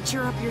of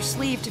nature up your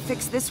sleeve to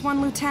fix this one,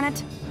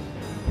 Lieutenant?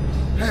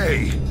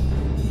 Hey,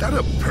 that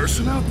a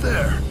person out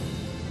there?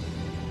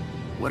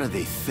 What are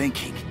they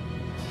thinking?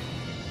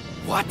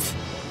 What?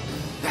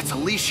 That's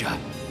Alicia.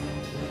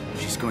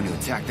 She's going to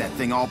attack that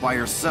thing all by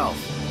herself.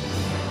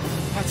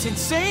 That's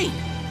insane!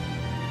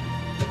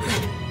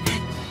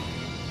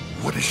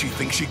 What does she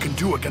think she can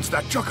do against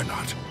that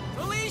juggernaut?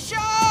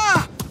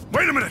 Alicia!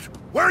 Wait a minute!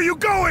 Where are you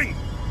going?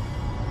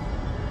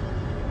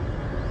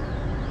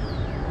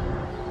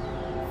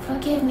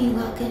 Forgive me,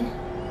 Welkin.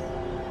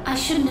 I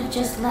shouldn't have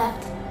just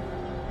left.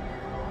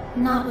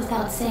 Not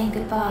without saying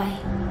goodbye.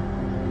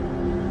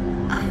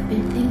 I've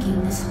been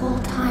thinking this whole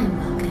time,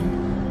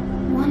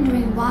 Welkin,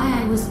 wondering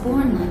why I was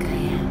born like I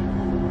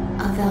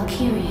am. A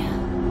Valkyria.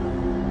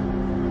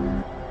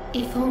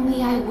 If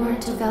only I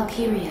weren't a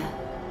Valkyria,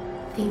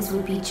 things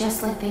would be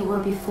just like they were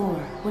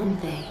before,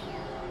 wouldn't they?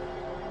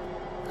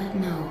 But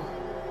no.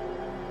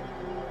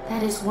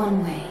 That is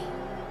one way,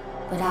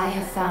 but I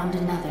have found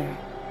another.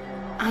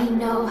 I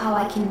know how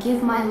I can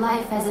give my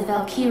life as a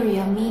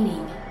Valkyria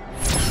meaning.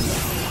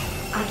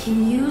 I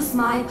can use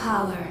my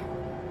power.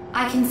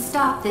 I can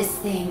stop this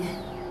thing.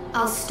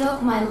 I'll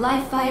stoke my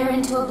life fire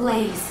into a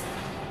blaze.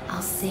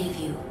 I'll save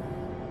you.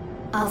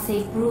 I'll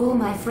save Brule,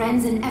 my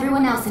friends, and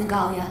everyone else in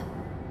Gallia.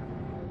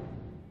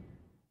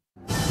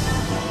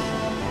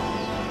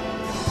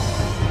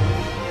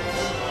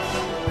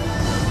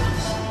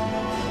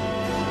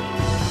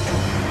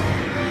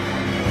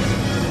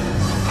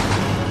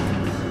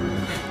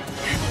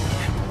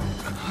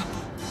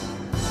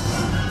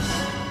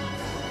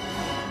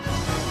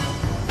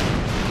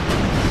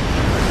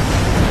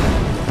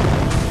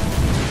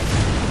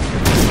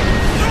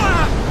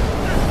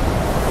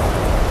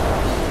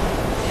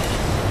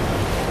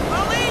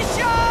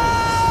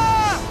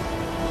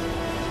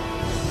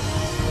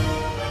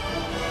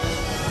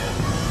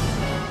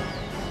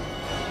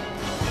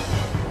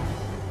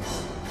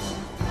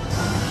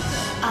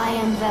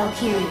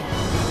 Valkyria.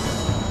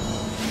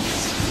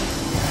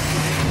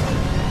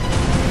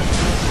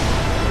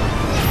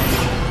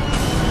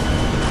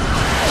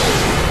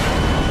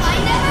 I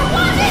never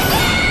wanted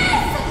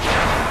this!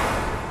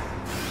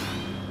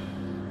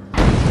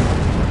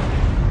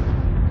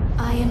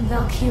 I am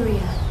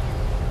Valkyria,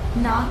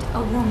 not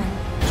a woman.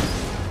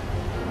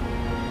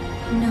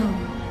 No.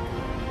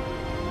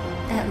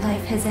 That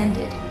life has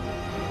ended.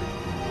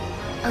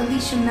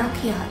 Alicia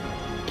Melchiot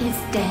is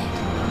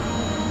dead.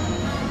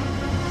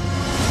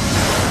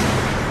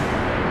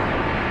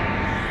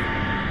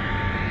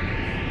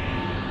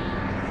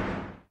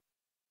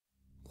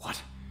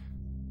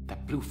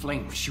 Blue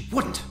flame, she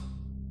wouldn't!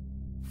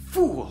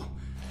 Fool!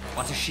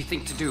 What does she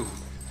think to do?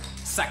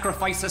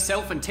 Sacrifice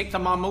herself and take the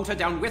Marmota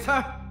down with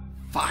her?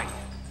 Fine.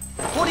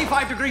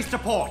 45 degrees to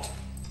port.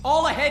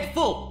 All ahead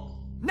full.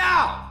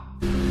 Now!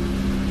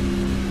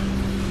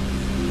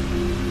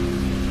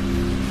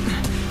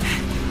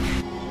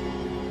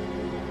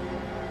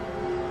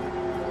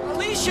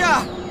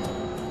 Alicia!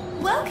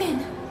 Welkin!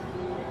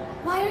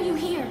 Why are you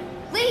here?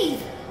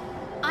 Leave!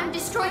 I'm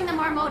destroying the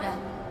Marmota.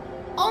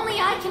 Only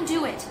I can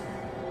do it.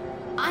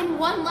 I'm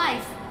one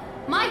life.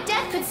 My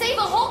death could save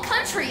a whole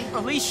country!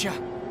 Alicia,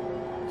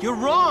 you're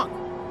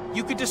wrong.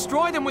 You could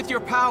destroy them with your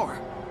power.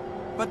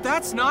 But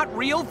that's not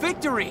real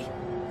victory.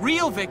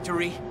 Real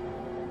victory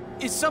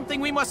is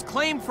something we must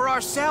claim for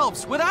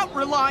ourselves without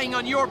relying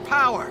on your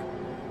power.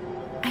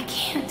 I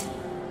can't.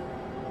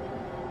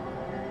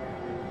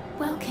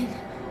 Welkin,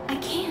 I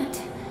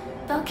can't.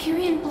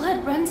 Valkyrian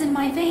blood runs in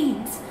my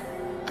veins.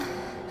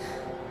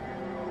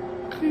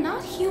 I'm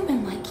not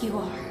human like you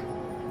are.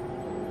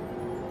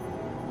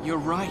 You're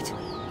right.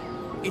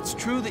 It's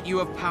true that you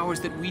have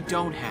powers that we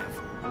don't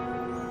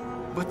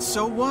have. But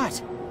so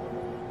what?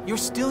 You're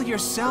still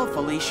yourself,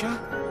 Alicia.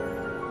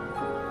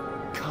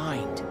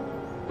 Kind.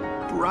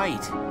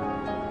 Bright.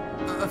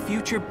 A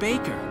future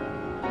baker.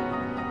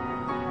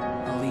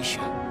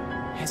 Alicia,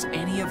 has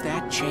any of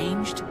that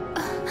changed?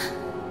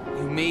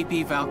 You may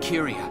be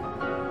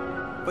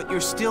Valkyria, but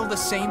you're still the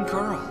same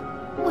girl.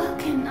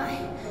 Welkin,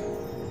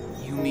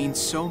 You mean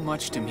so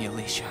much to me,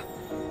 Alicia.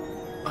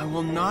 I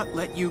will not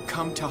let you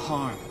come to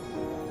harm.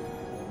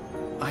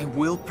 I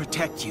will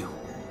protect you.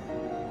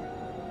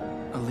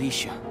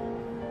 Alicia,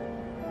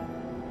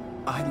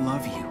 I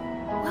love you.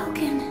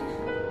 Welkin.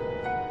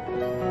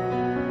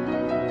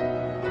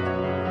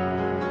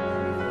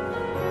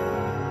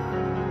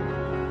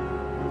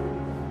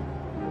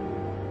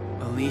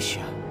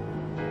 Alicia,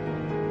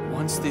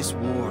 once this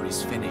war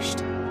is finished,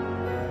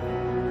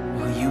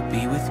 will you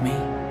be with me?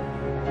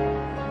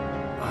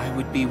 I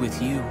would be with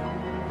you,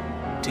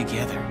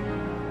 together.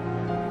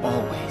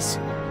 Always.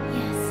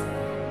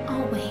 Yes,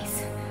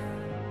 always.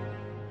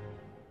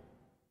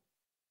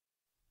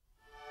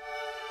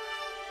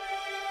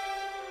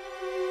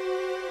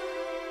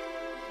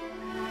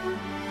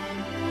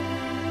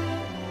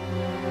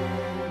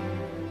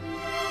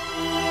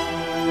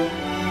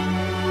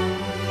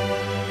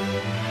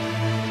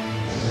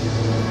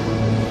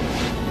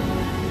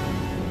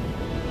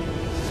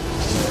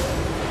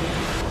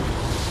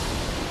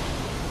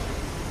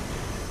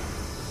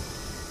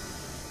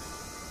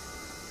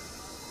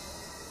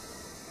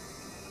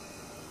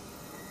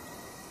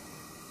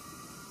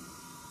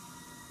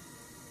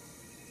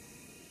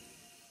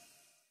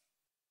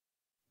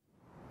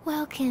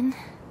 Welkin.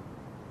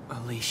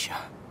 Alicia.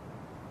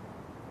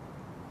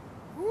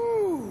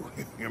 Ooh,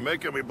 you're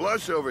making me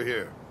blush over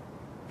here.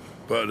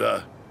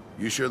 But,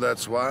 you sure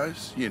that's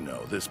wise? You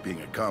know, this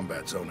being a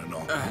combat zone and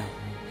all.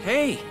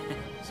 Hey!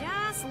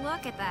 Just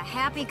look at the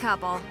happy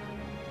couple.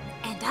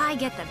 And I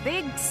get the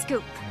big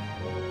scoop.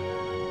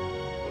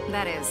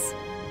 That is,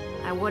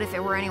 I would if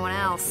it were anyone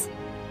else.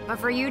 But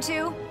for you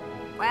two,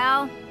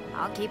 well,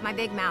 I'll keep my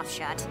big mouth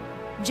shut.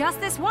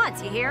 Just this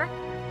once, you hear?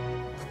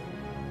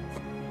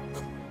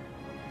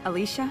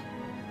 Alicia,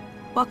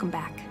 welcome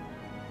back.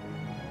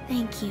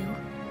 Thank you.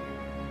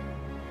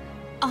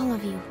 All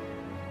of you.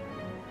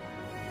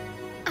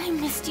 I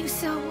missed you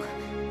so.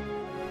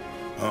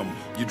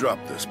 You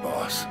dropped this,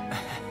 boss.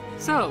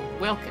 So,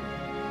 Welkin.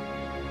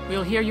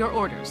 We'll hear your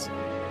orders.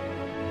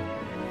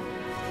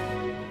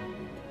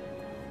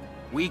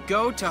 We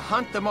go to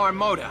hunt the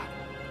Marmota.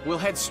 We'll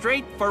head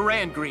straight for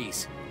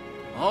Randgrease.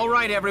 All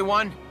right,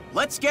 everyone.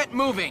 Let's get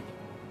moving.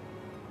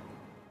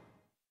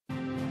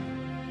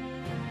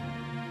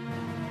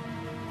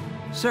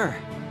 Sir,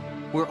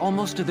 we're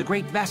almost to the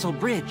Great Vassal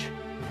Bridge.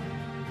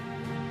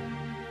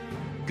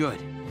 Good.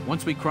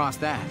 Once we cross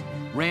that,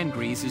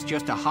 Randgrease is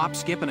just a hop,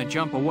 skip, and a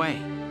jump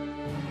away.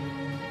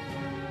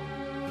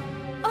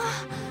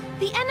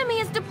 The enemy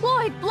is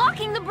deployed,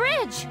 blocking the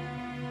bridge!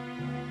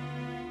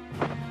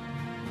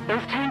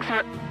 Those tanks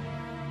are...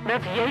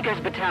 That's Jaeger's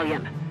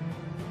battalion.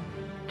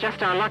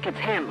 Just our luck it's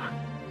him.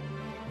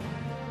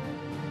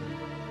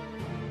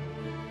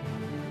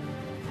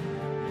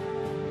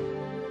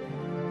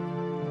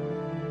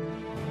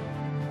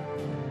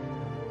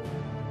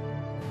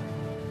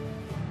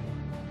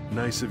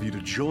 Nice of you to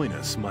join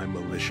us, my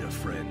militia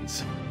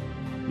friends.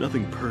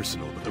 Nothing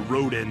personal, but the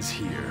road ends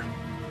here.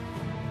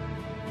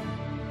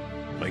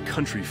 My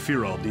country,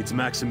 Firald, needs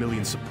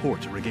Maximilian's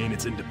support to regain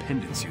its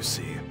independence, you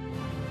see.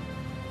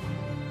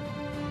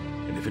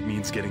 And if it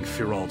means getting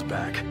Firald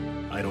back,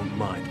 I don't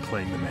mind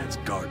playing the man's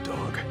guard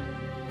dog.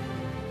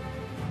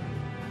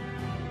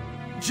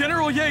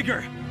 General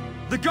Jaeger!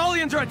 The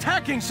Gallians are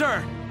attacking,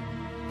 sir!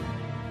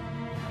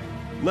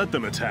 Let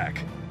them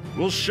attack.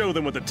 We'll show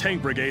them what the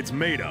tank brigade's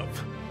made of.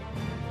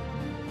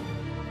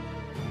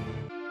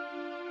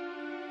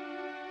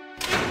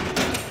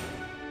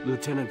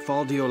 Lieutenant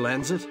Faldio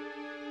Lanzet?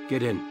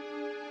 Get in.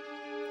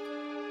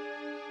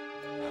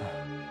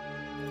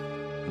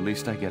 At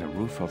least I get a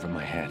roof over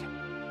my head.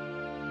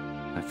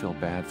 I feel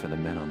bad for the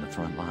men on the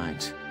front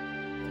lines.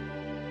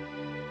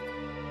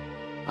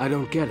 I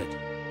don't get it.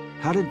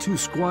 How did two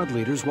squad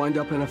leaders wind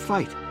up in a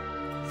fight?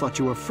 Thought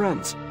you were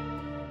friends.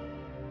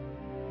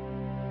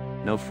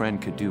 No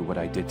friend could do what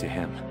I did to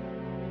him.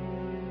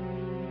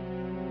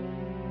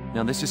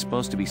 Now this is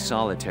supposed to be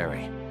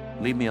solitary.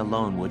 Leave me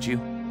alone, would you?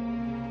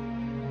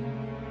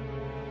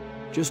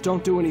 Just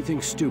don't do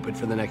anything stupid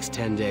for the next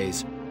 10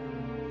 days.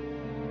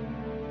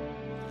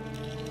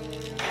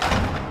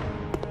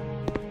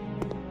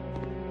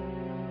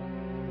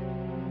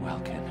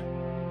 Welkin,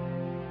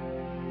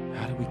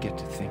 how do we get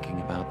to thinking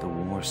about the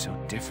war so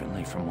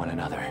differently from one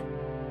another?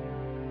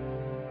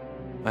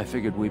 I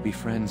figured we'd be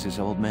friends as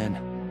old men.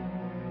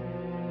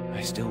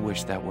 I still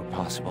wish that were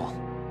possible.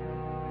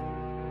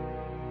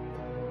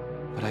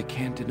 But I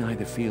can't deny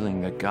the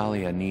feeling that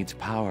Gallia needs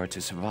power to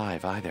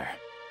survive either.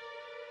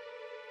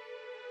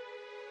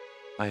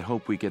 I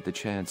hope we get the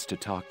chance to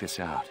talk this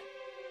out.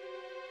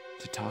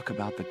 To talk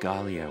about the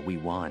Gallia we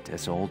want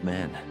as old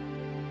men.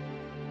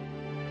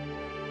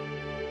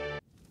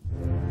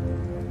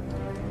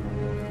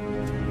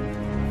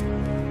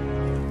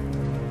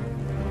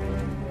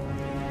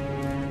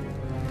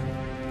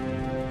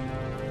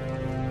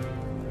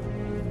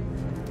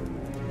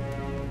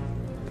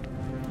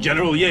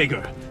 General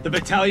Jaeger, the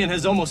battalion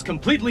has almost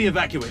completely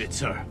evacuated,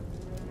 sir.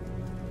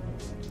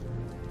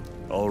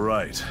 All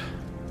right.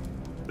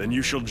 Then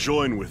you shall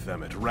join with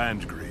them at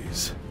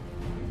Randgrease.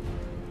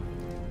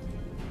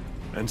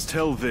 And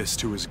tell this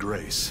to his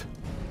grace.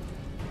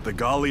 The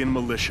Gallian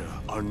militia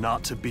are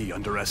not to be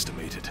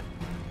underestimated.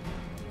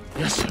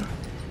 Yes, sir.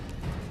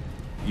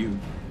 You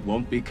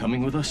won't be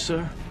coming with us,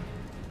 sir?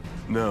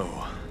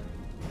 No.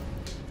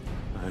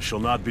 I shall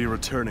not be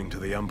returning to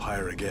the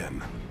Empire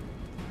again.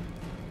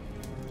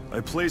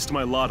 I placed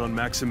my lot on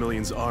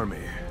Maximilian's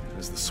army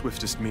as the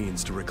swiftest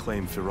means to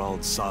reclaim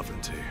Firald's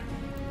sovereignty.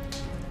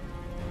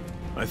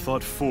 I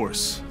thought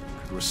force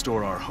could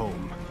restore our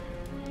home.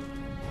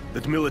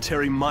 That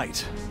military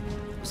might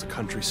was the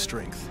country's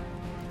strength.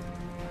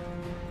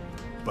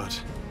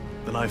 But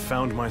then I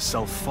found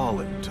myself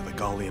fallen to the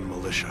Gallian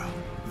militia.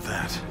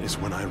 That is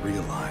when I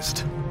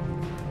realized.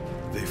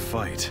 They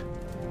fight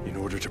in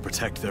order to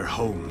protect their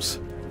homes,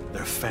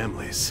 their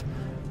families.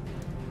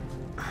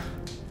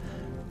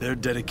 Their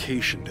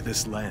dedication to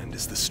this land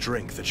is the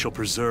strength that shall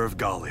preserve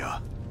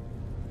Gallia.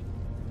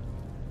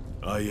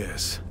 Ah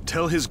yes,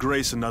 tell his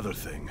grace another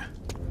thing.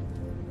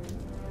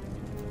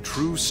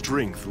 True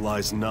strength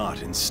lies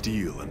not in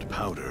steel and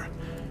powder.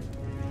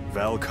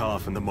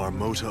 Valkov and the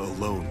Marmota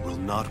alone will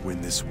not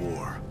win this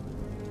war.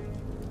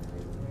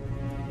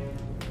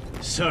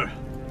 Sir,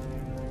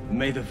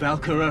 may the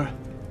Valkyrie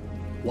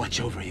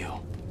watch over you.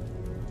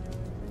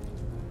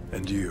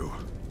 And you.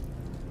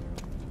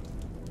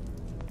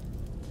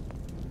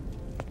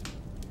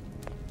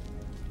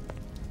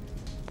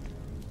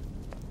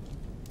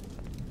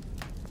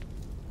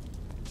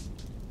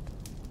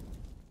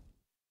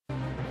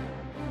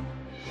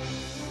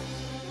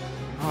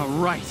 All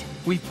right,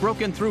 we've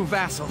broken through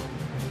Vassal.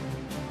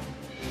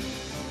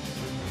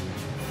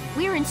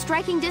 We're in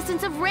striking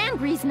distance of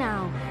Rangries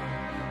now.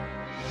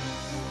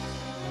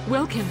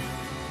 Wilkin,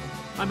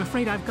 I'm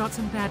afraid I've got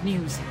some bad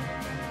news.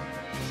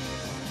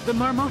 The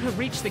Marmota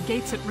reached the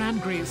gates at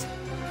Rangries.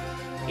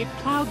 It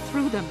plowed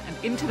through them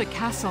and into the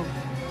castle.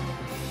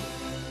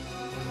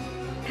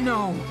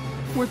 No,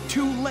 we're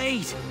too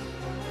late.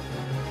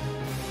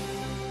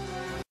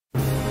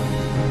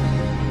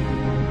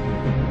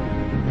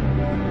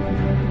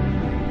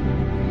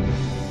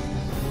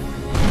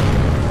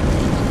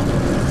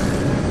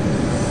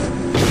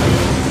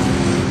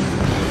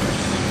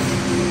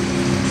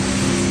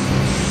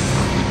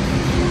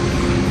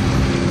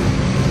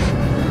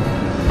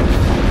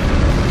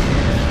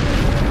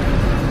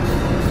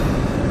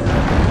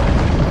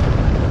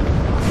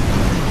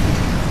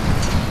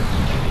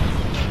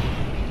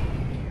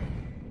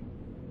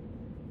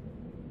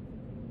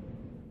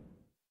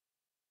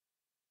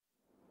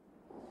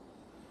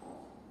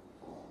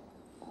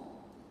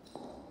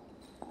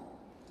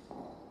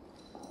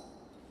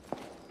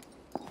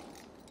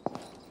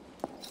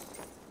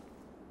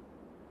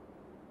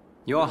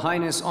 Your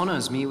Highness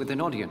honors me with an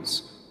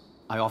audience.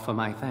 I offer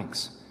my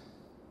thanks.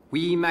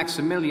 We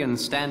Maximilians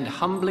stand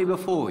humbly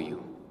before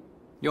you.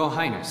 Your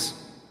Highness,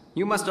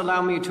 you must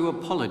allow me to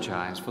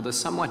apologize for the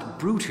somewhat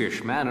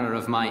brutish manner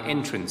of my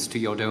entrance to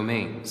your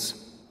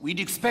domains. We'd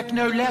expect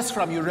no less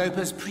from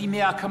Europa's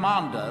premier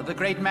commander, the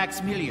great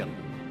Maximilian.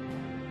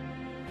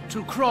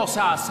 To cross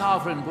our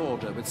sovereign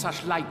border with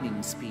such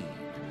lightning speed.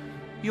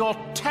 Your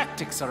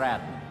tactics are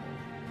admirable.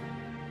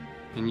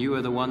 And you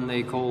are the one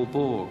they call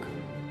Borg.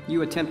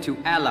 You attempt to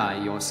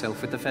ally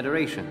yourself with the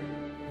Federation.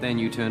 Then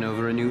you turn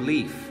over a new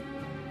leaf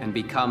and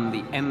become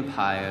the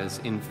Empire's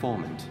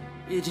informant.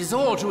 It is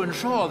all to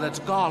ensure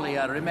that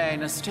Gallia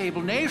remain a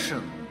stable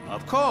nation,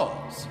 of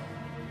course.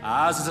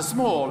 Ours is a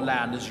small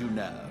land, as you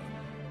know.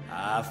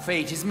 Our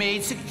fate is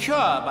made secure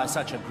by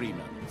such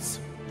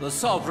agreements. The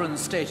sovereign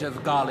state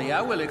of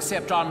Gallia will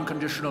accept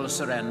unconditional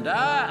surrender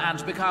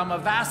and become a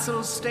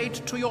vassal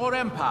state to your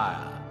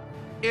empire.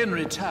 In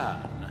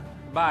return,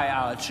 by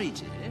our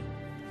treaty,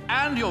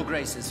 and your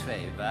Grace's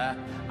favor,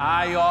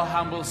 I, your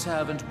humble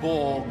servant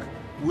Borg,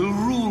 will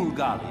rule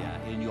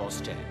Gallia in your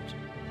stead.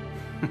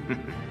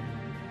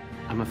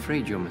 I'm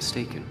afraid you're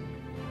mistaken.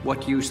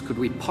 What use could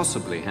we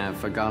possibly have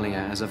for Gallia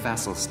as a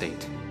vassal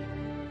state?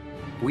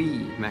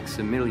 We,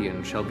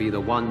 Maximilian, shall be the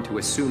one to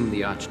assume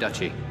the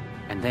Archduchy,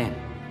 and then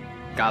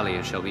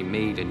Gallia shall be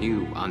made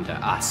anew under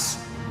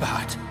us.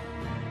 But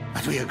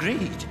we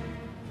agreed.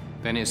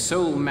 Then as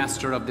sole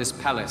master of this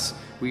palace,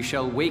 we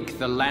shall wake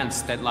the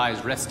lance that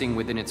lies resting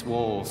within its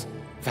walls.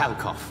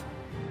 Valkov,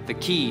 the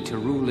key to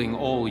ruling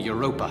all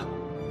Europa.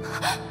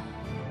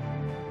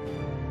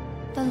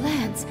 The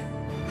lance?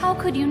 How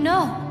could you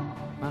know?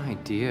 My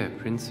dear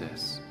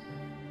princess,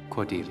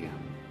 Cordelia,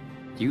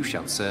 you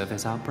shall serve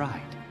as our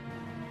bride.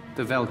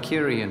 The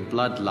Valkyrian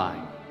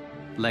bloodline,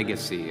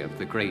 legacy of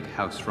the great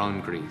House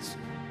Rangries,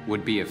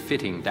 would be a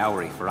fitting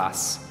dowry for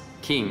us,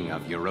 King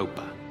of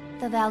Europa.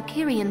 The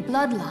Valkyrian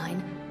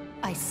bloodline?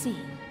 I see.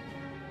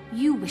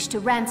 You wish to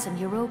ransom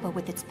Europa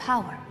with its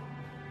power.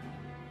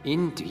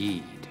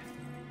 Indeed.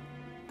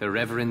 The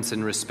reverence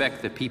and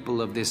respect the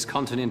people of this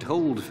continent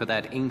hold for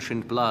that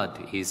ancient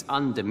blood is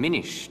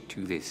undiminished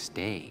to this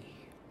day.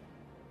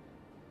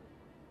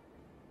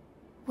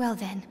 Well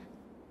then,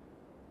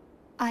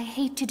 I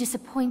hate to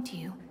disappoint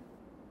you,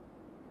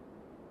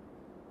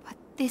 but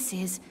this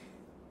is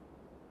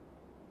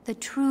the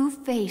true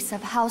face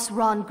of House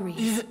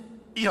Rangries.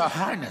 Your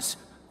Highness,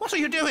 what are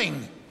you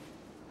doing?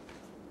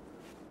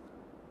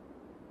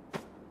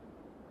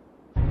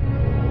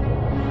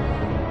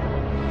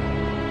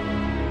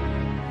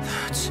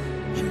 That's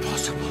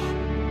impossible.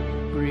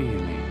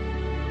 Really?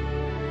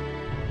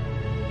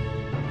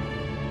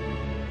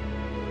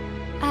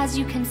 As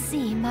you can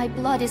see, my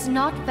blood is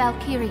not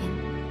Valkyrian.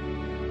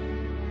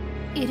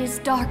 It is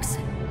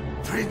Darkson.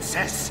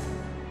 Princess,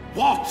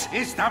 what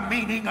is the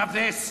meaning of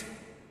this?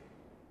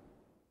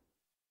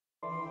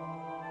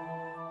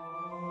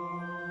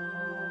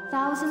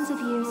 Thousands of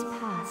years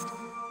past,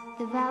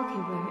 the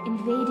Valkyrie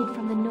invaded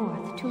from the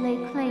north to lay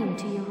claim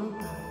to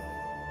Europa.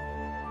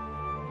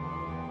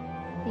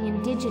 The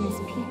indigenous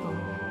people,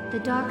 the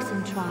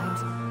Darkson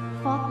tribes,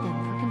 fought them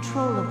for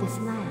control of this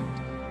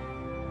land.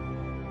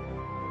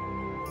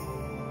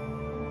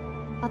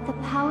 But the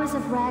powers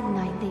of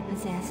Ragnite they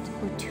possessed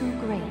were too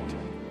great.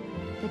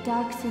 The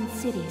Darkson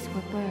cities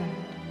were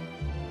burned.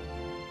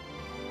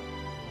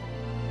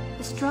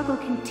 The struggle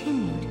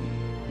continued,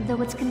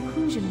 though its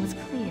conclusion was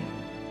clear.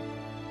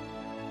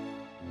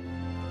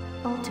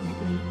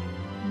 Ultimately,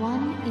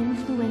 one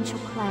influential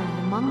clan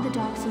among the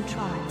Darkson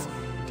tribes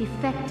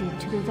defected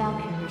to the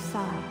Valkyrie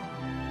side.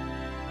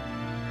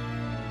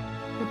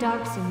 The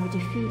Darkson were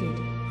defeated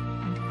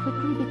and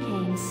quickly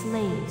became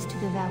slaves to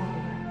the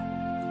Valkyria.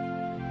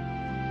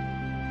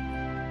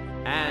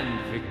 And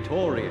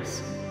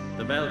victorious,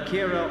 the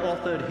Valkyria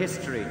authored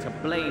history to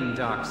blame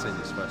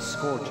Darksons for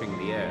scorching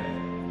the earth.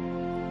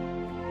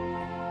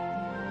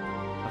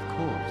 Of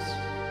course,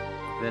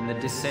 then the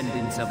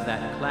descendants of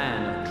that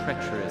clan of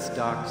treacherous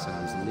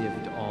Darksons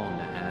lived on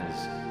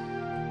as...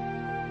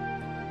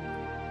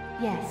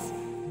 Yes,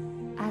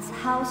 as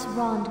House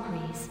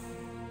Rondgries,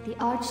 the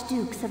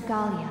Archdukes of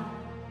Gallia.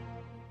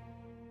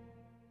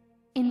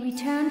 In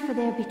return for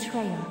their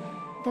betrayal,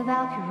 the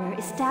Valkyria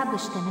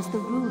established them as the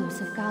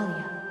rulers of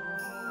Gallia.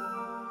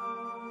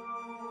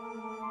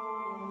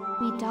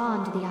 We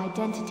donned the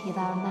identity of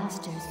our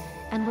masters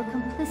and were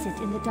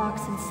complicit in the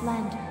Darkson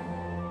slander.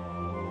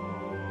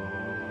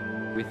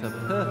 With a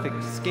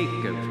perfect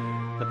scapegoat,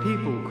 the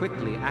people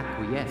quickly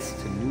acquiesced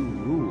to new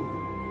rule.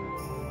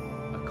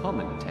 A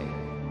common tale.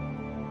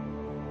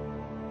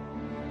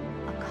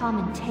 A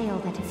common tale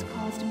that has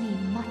caused me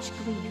much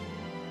grief.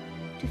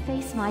 To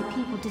face my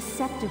people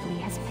deceptively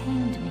has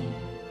pained me.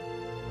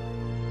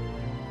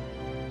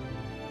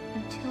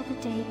 Until the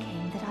day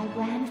came that I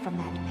ran from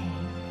that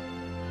pain,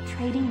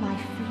 trading my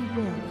free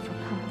will for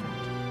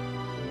comfort.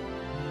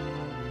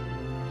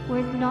 Were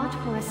it not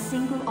for a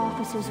single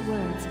officer's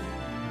words,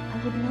 I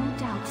would no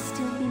doubt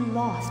still be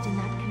lost in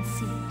that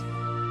conceit.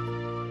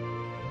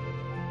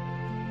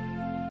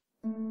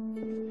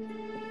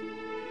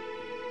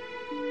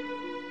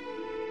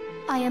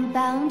 I am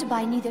bound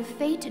by neither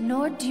fate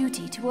nor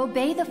duty to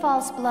obey the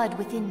false blood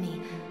within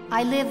me.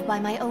 I live by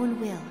my own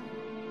will.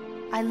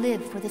 I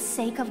live for the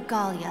sake of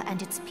Gallia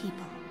and its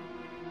people.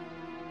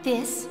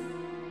 This,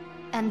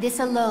 and this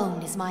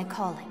alone, is my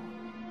calling.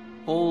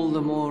 All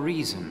the more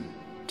reason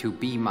to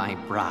be my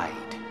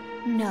bride.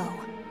 No.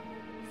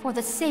 For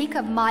the sake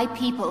of my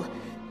people,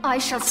 I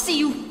shall see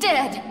you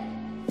dead!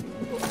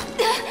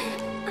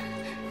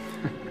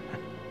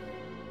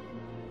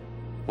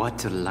 What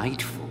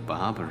delightful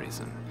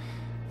barbarism.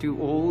 Do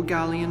all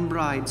Gallian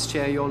brides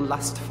share your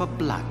lust for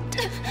blood?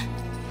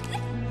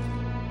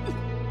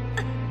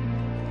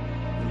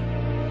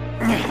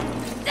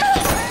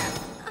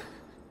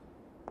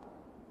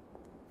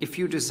 If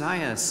you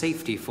desire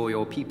safety for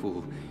your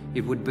people,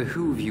 it would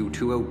behoove you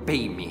to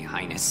obey me,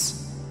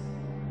 Highness.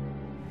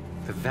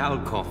 The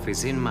Valkov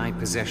is in my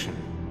possession.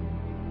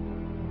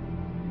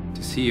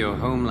 To see your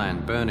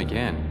homeland burn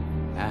again,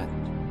 that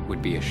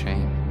would be a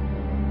shame.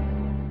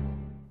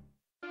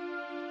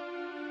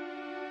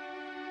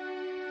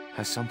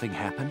 Has something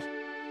happened?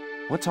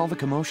 What's all the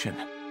commotion?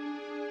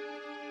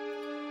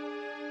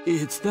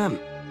 It's them.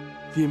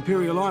 The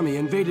Imperial Army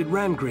invaded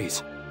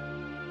Randgries.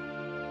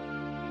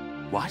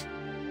 What?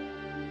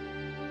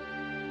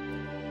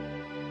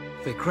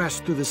 They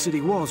crashed through the city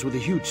walls with a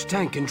huge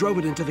tank and drove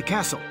it into the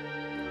castle.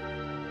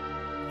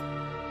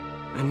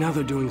 And now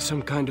they're doing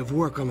some kind of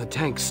work on the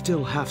tank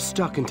still half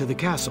stuck into the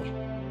castle.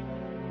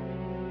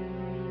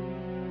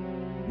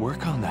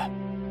 Work on that?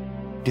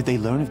 Did they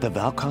learn of the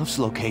Valkov's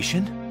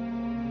location?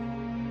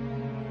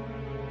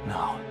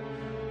 No.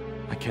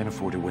 I can't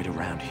afford to wait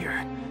around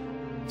here.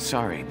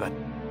 Sorry, but...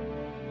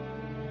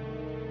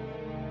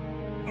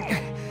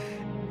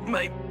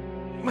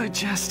 My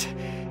chest...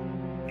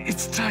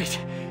 It's tight.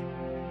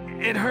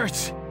 It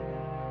hurts.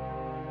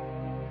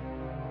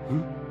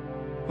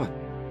 What?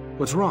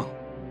 What's wrong?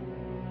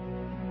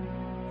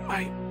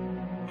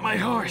 My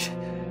heart.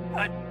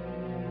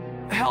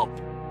 Help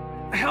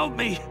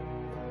me.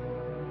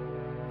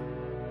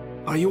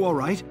 Are you all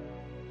right?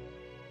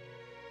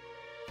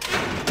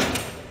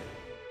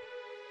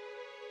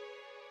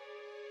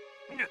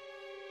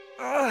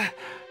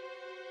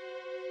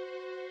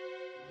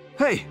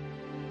 Hey,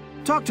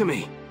 talk to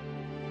me.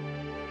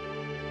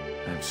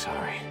 I'm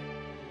sorry.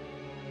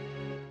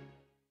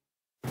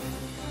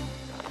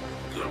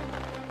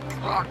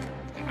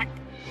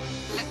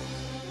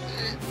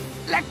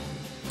 Let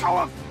go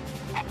of...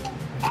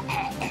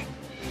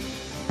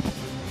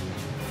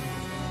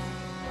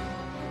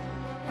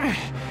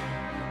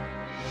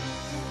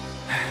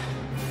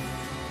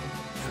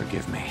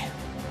 Forgive me.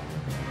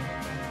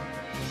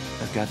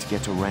 I've got to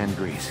get to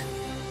Randgries.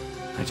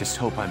 I just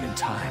hope I'm in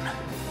time.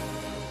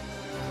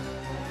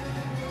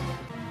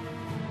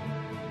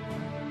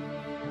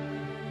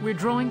 We're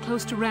drawing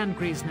close to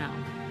Randgries now.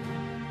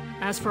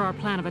 As for our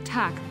plan of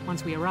attack,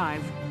 once we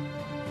arrive,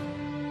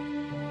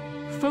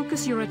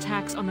 focus your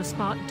attacks on the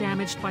spot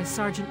damaged by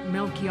Sergeant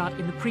Melchiot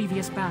in the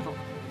previous battle.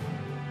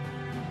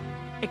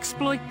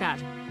 Exploit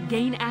that,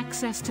 gain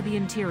access to the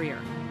interior,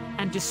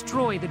 and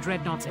destroy the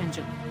Dreadnought's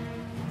engine.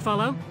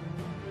 Follow?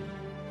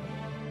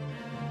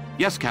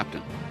 Yes,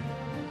 Captain.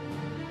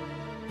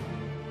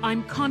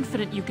 I'm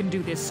confident you can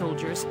do this,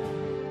 soldiers.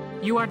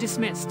 You are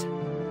dismissed.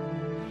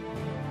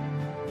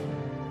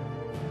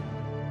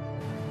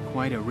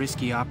 Quite a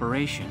risky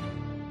operation.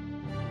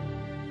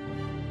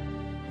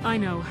 I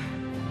know.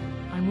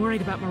 I'm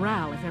worried about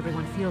morale if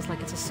everyone feels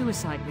like it's a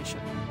suicide mission.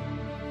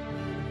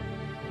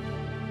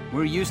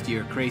 We're used to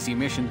your crazy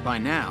missions by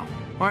now,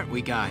 aren't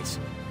we, guys?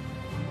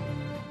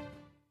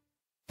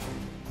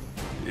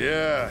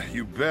 Yeah,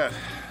 you bet.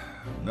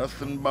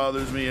 Nothing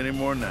bothers me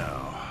anymore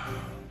now.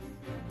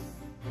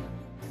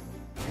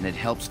 And it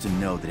helps to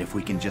know that if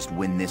we can just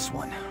win this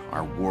one,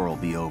 our war will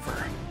be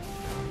over.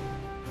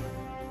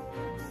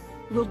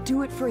 We'll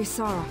do it for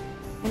Isara,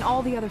 and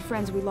all the other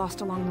friends we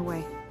lost along the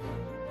way.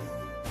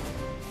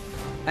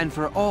 And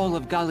for all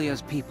of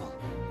Gallia's people.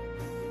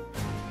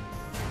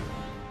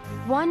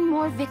 One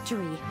more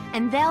victory,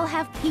 and they'll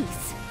have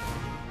peace.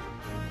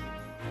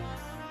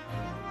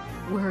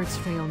 Words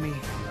fail me.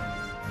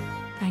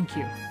 Thank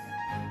you.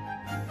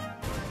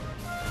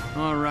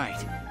 All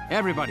right.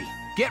 Everybody,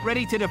 get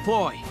ready to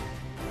deploy.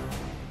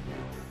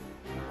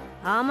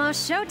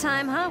 Almost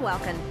showtime, huh,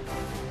 Welkin?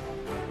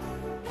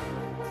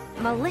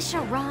 Militia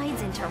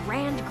rides into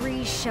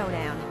Randgree's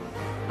showdown.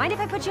 Mind if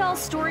I put y'all's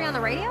story on the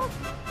radio?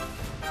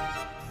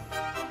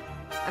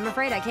 I'm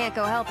afraid I can't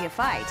go help you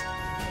fight.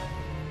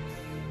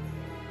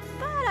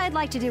 But I'd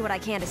like to do what I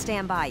can to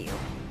stand by you,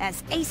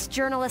 as ace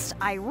journalist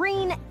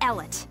Irene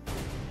Ellett.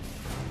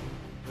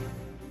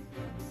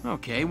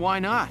 Okay, why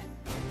not?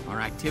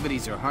 Our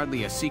activities are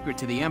hardly a secret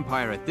to the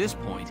Empire at this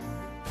point.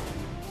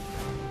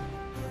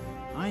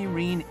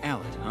 Irene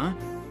Ellett, huh?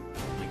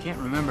 I can't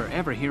remember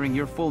ever hearing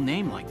your full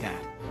name like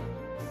that.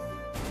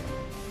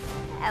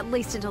 At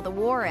least until the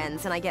war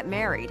ends and I get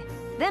married.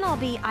 Then I'll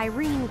be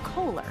Irene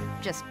Kohler,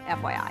 just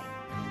FYI.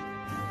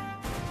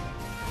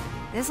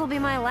 This'll be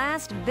my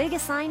last big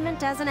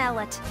assignment as an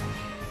Ellett.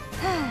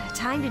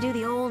 Time to do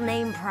the old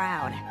name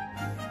proud.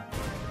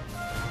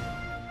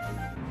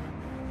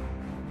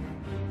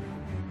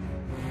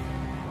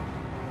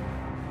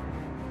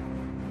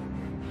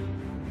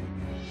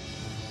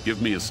 Give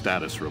me a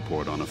status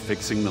report on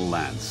affixing the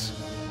lance.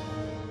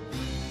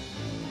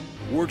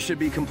 Work should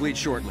be complete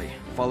shortly,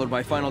 followed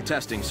by final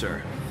testing,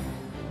 sir.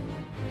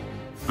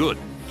 Good.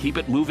 Keep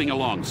it moving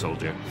along,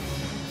 soldier.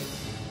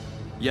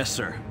 Yes,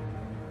 sir.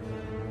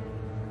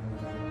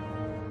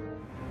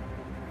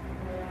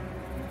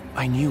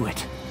 I knew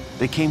it.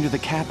 They came to the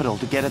capital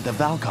to get at the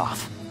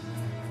Valkov.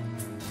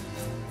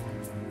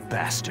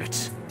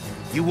 Bastards.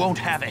 You won't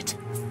have it.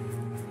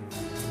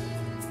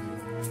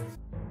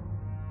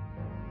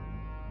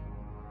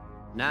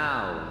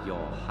 Now,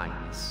 Your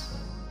Highness,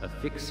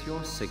 affix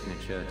your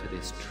signature to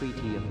this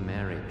treaty of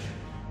marriage.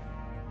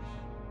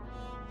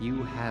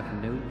 You have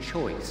no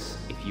choice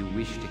if you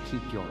wish to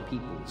keep your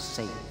people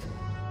safe.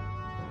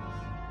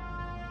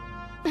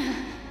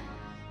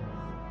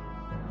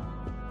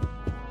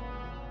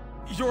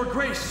 Your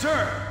Grace,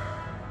 sir!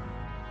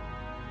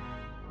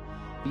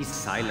 Be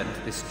silent.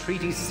 This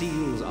treaty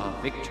seals our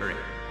victory.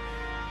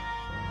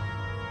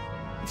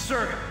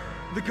 Sir,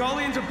 the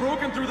Gallians have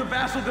broken through the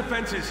vassal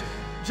defenses.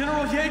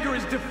 General Jaeger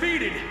is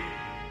defeated!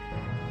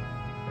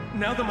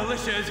 Now the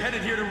militia is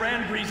headed here to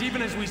Randgree's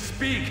even as we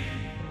speak.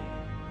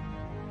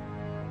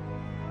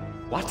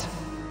 What?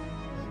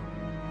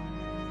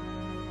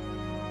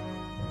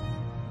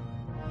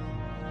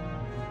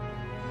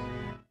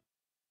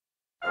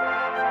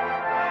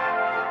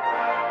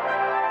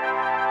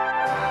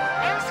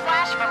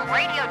 Newsflash from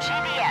Radio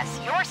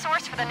GBS, your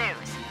source for the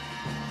news.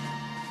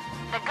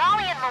 The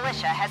Gallian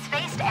militia has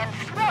faced and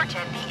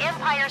thwarted the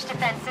Empire's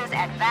defenses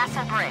at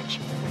Vassal Bridge.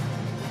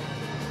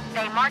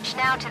 They march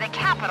now to the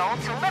capital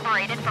to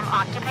liberate it from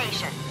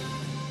occupation.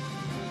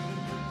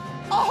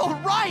 All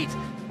right!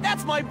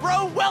 That's my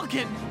bro,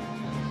 Welkin!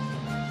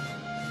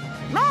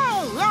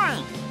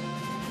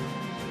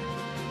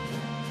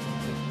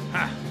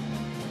 Ha!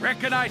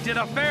 Reckon I did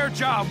a fair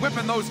job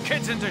whipping those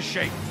kids into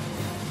shape.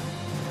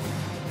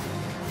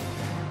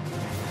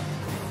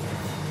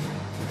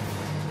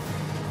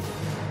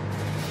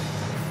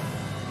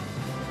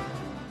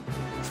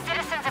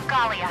 Citizens of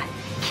Gallia,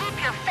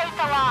 keep your faith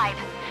alive.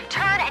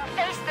 Turn and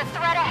face the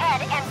threat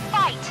ahead and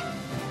fight!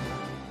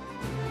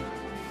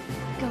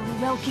 Go,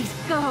 Welkies,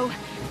 go!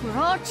 We're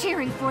all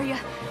cheering for you.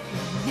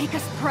 Make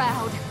us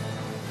proud.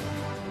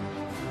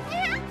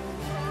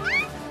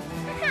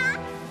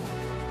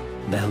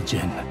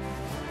 Belgian,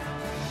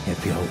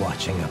 if you're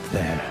watching up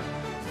there,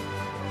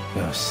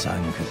 your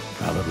son could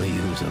probably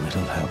use a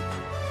little help.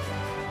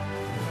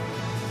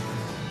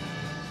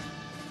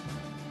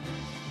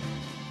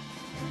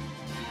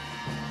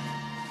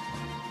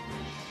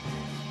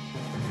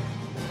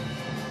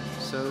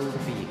 So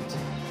be it.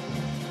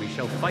 We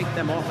shall fight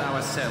them off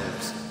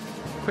ourselves.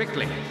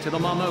 Quickly, to the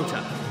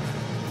Marmota.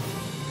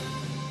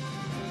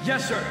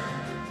 Yes, sir.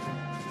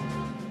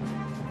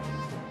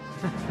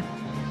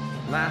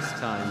 Last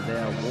time,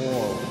 their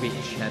war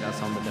witch had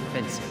us on the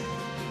defensive.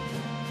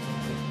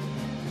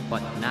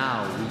 But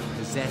now we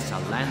possess a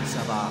lance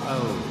of our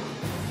own.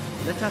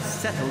 Let us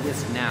settle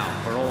this now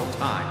for all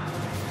time.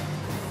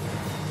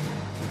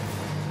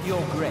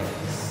 Your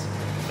Grace,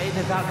 may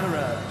the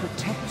Valkyria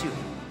protect you.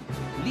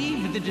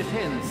 Leave the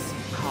defense,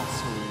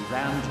 Castle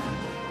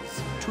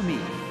Randgree's, to me.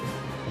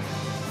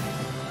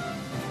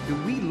 Do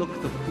we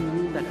look the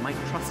fool that might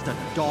trust a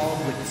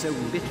dog with so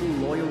little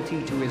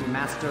loyalty to his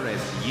master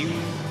as you?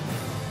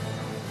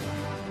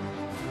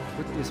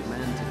 Put this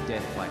man to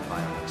death by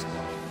firing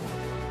squad.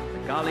 The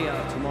Gallia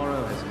of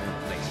tomorrow has no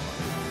place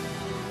for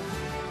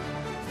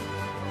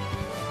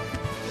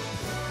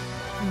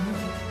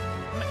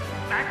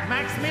attack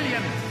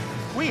Maximilian.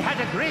 We had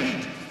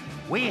agreed.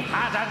 We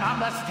had an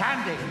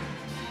understanding.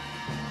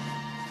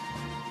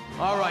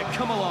 All right,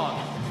 come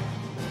along.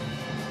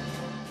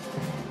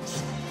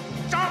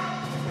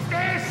 Stop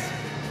this!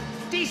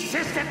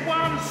 Desist at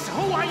once!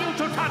 Who are you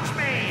to touch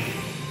me?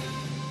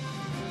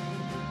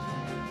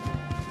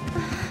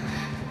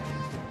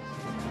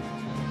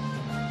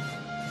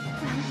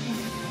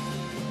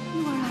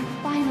 You are our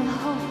final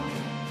hope.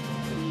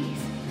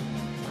 Please,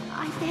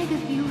 I beg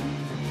of you,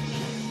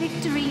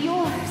 victory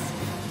yours.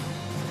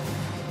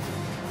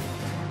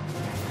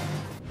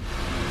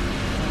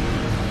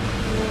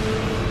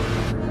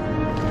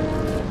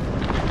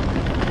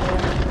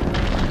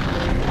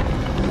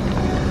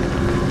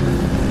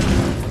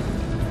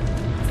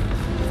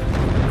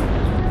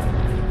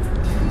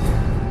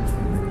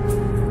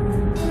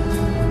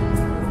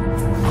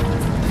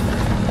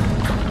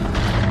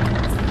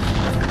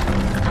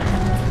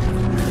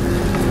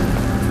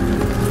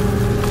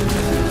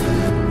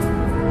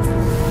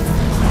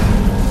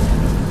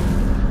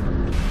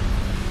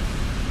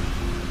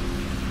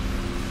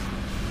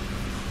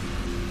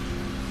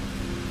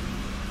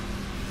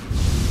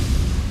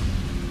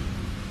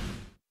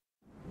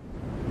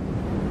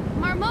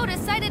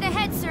 Sighted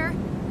ahead, sir.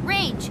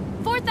 Range,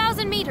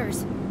 4,000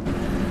 meters.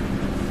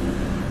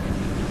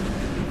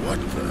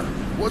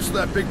 What's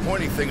that big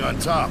pointy thing on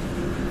top?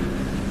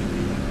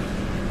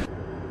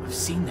 I've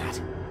seen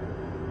that.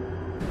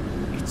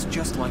 It's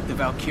just like the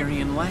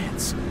Valkyrian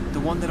lance, the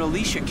one that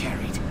Alicia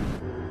carried.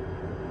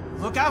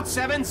 Look out,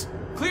 Sevens!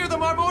 Clear the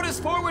Marmota's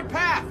forward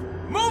path!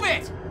 Move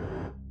it!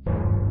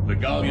 The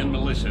Gallian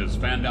militia is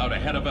fanned out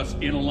ahead of us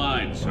in a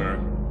line, sir.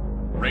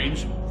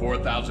 Range,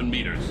 4,000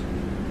 meters.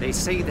 They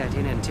say that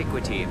in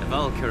antiquity, the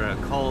Valkyria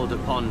called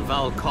upon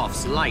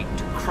Valkov's light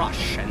to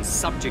crush and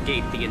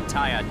subjugate the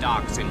entire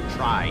Darksin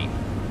tribe.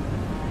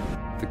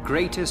 The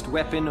greatest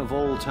weapon of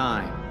all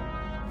time,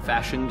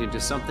 fashioned into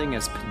something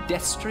as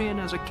pedestrian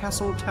as a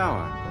castle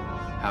tower.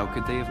 How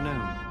could they have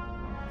known?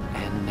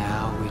 And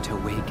now it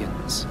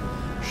awakens,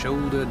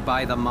 shouldered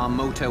by the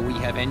Marmota we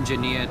have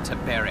engineered to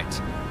bear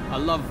it, a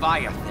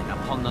leviathan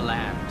upon the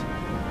land.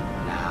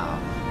 Now,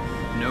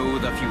 know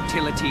the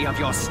futility of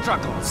your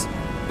struggles.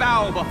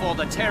 Bow before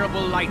the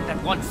terrible light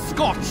that once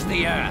scorched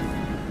the earth.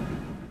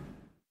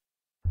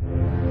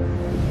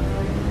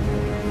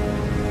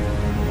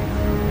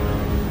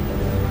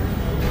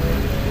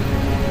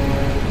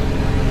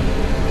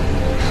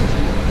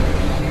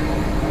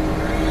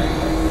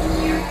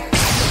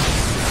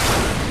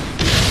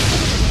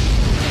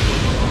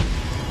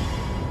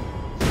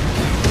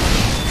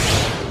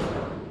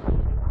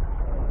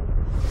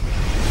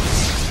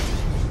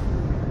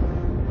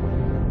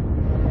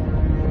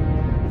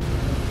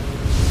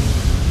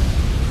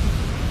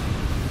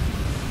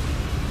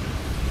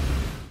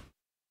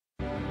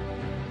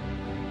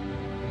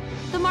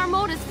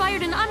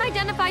 Fired an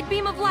unidentified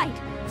beam of light.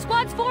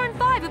 Squads 4 and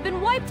 5 have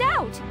been wiped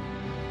out.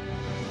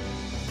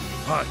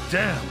 Hot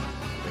damn!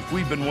 If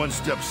we'd been one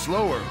step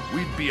slower,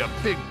 we'd be a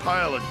big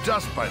pile of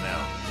dust by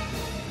now.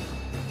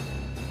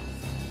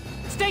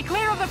 Stay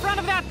clear of the front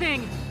of that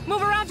thing!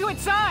 Move around to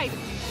its side!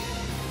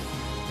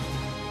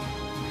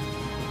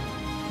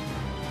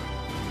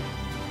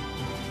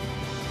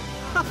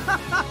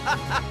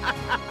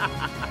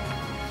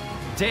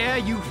 Dare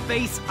you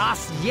face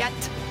us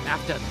yet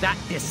after that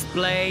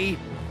display?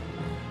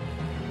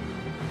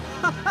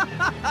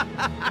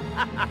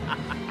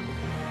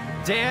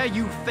 Dare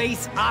you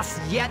face us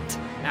yet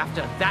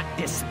after that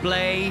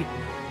display?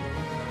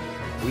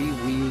 We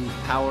wield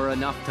power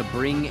enough to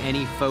bring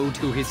any foe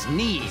to his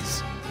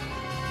knees.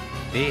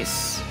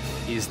 This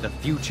is the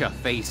future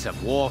face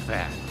of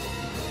warfare.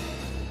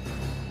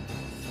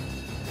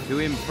 To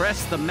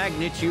impress the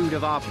magnitude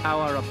of our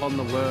power upon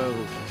the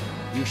world,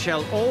 you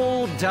shall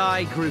all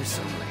die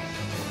gruesomely.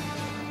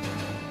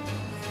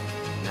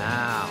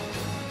 Now,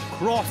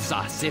 cross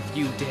us if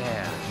you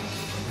dare.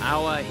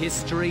 Our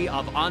history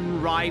of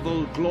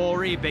unrivaled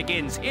glory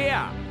begins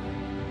here.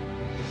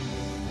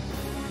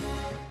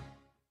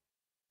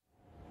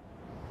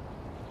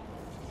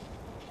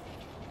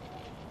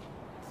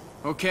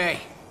 Okay,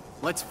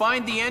 let's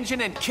find the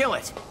engine and kill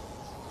it.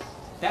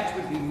 That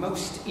would be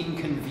most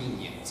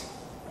inconvenient.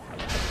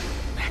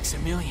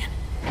 Maximilian,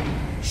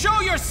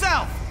 show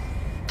yourself!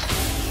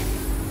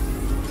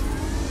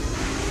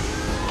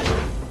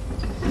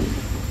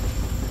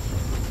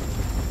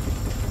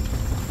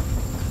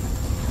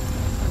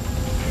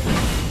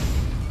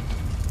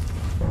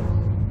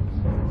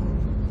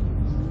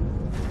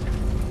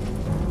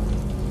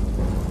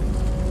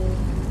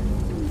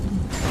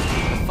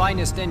 The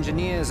finest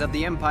engineers of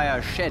the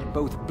Empire shed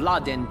both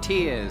blood and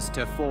tears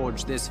to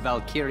forge this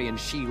Valkyrian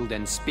shield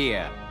and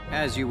spear.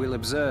 As you will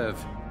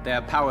observe,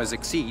 their powers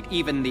exceed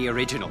even the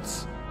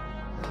originals.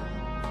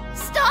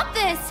 Stop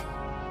this!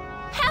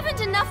 Haven't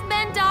enough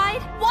men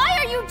died? Why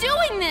are you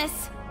doing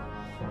this?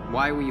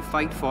 Why we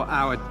fight for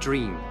our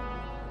dream.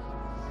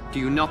 Do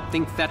you not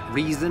think that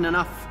reason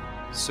enough?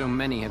 So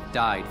many have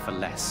died for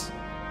less.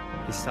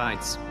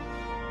 Besides,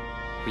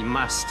 we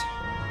must.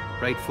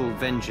 Rightful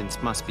vengeance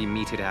must be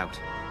meted out.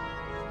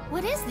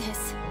 What is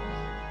this?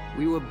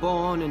 We were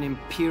born an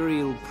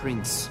imperial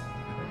prince,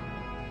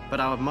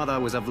 but our mother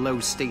was of low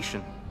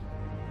station.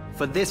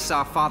 For this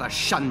our father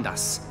shunned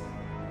us.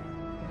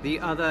 The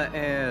other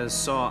heirs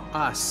saw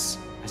us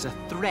as a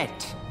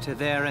threat to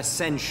their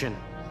ascension.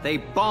 They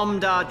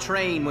bombed our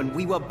train when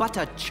we were but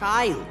a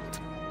child.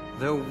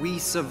 Though we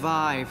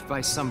survived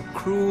by some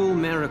cruel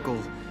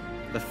miracle,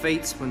 the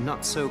fates were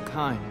not so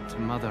kind to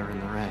Mother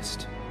and the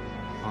rest.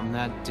 On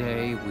that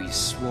day, we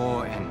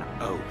swore an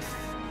oath.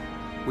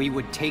 We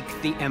would take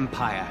the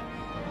Empire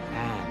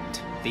and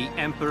the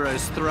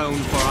Emperor's throne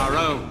for our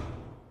own.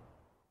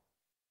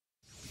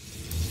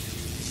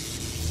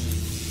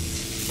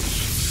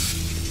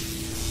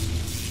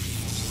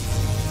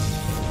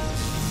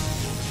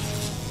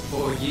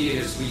 For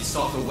years we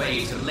sought a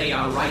way to lay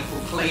our rightful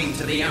claim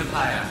to the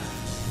Empire.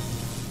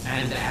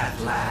 And at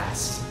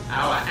last,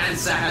 our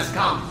answer has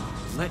come.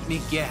 Let me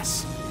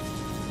guess.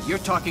 You're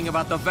talking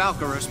about the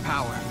Valkyrier's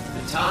power.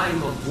 The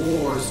time of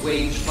wars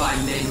waged by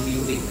men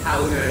wielding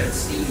powder and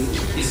steam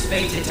is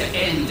fated to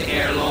end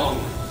ere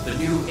long. The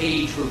new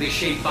age will be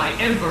shaped by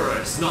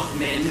emperors, not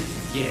men.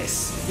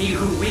 Yes, he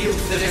who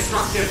wields the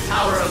destructive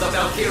power of the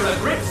Valkyria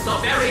grips the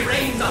very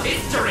reins of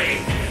history.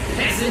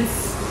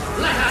 Peasants,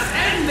 let us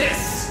end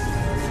this!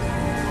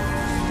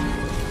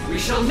 We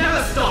shall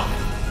never stop,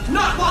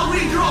 not while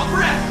we draw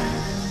breath!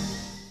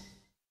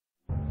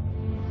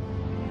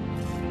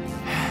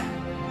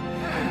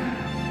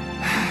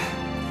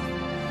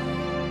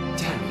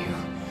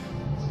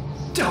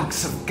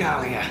 Dogs of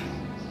Gallia!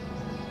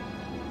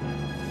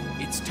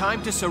 It's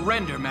time to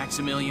surrender,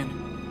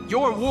 Maximilian.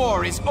 Your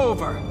war is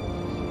over.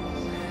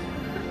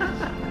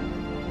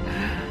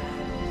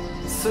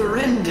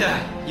 Surrender,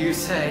 you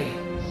say?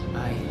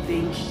 I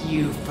think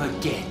you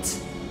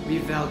forget. We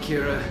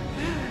Valkyria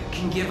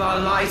can give our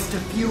lives to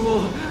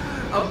fuel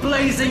a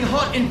blazing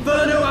hot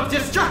inferno of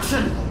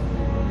destruction!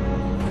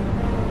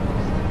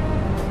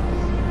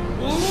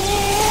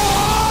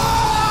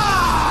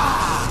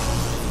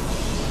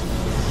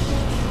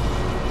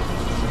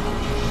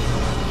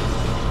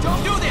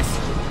 Don't do this!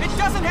 It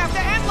doesn't have to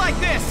end like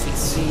this! It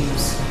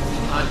seems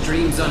our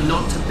dreams are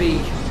not to be.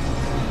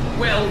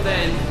 Well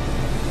then,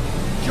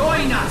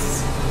 join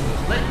us!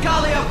 Let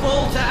Gallia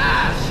fall to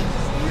ash!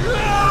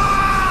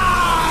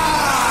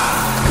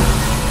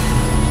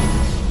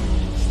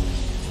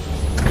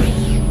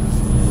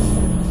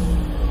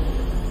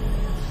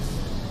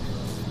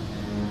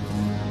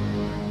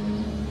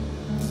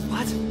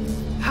 What?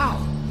 How?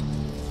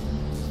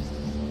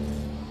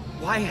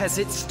 Why has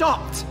it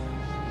stopped?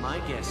 My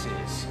guess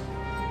is,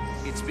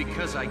 it's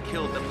because I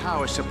killed the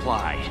power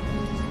supply.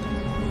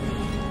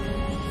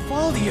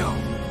 Faldio!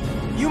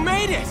 You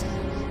made it!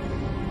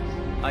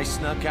 I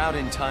snuck out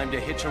in time to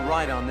hitch a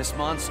ride on this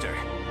monster.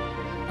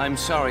 I'm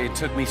sorry it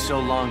took me so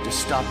long to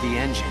stop the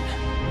engine.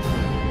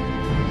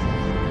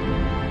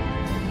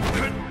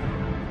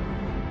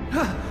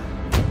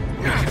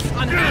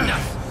 Unhand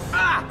us!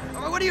 Ah!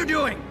 What are you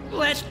doing?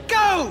 Let's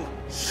go!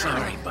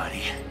 Sorry,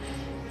 buddy,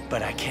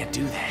 but I can't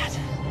do that.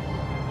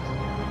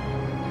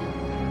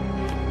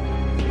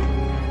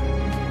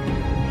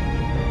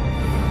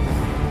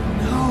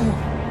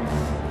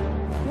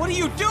 What are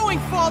you doing,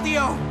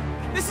 Faldio?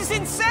 This is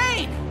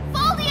insane!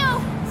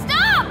 Faldio!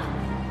 Stop!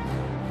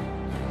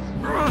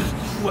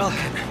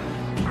 Welcome,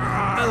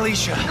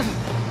 Alicia.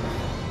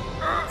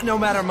 No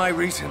matter my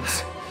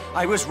reasons,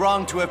 I was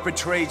wrong to have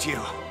betrayed you.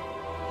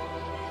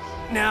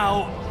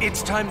 Now,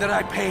 it's time that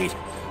I paid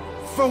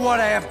for what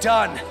I have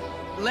done.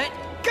 Let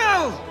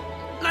go!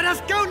 Let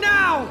us go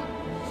now!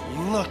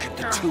 Look at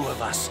the two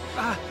of us,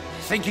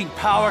 thinking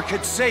power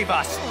could save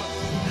us.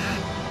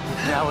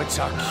 Now it's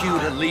our cue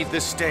to leave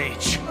the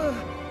stage.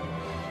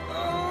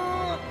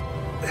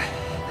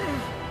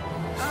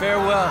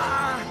 Farewell,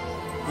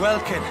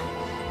 Welkin,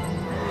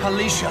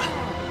 Alicia.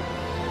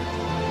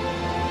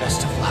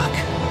 Best of luck.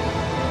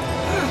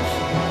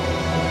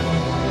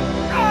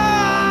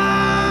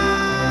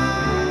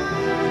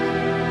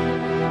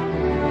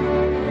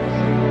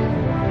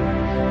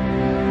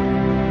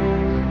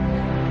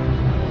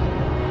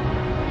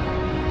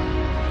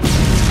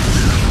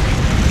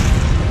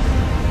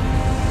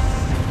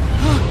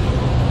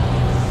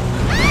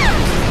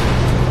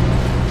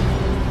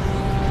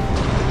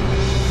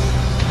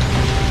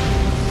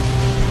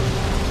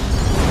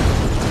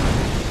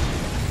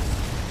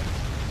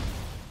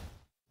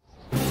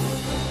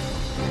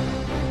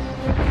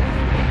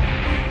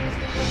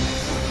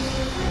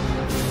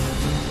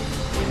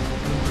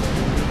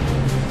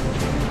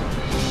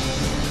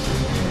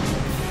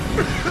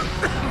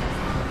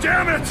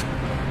 Damn it!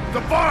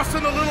 The boss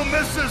and the little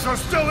misses are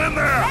still in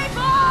there! Hey,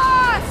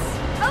 boss!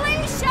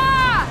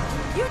 Alicia!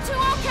 You two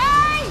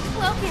okay?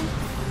 Welkin,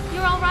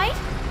 you're all right?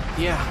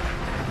 Yeah,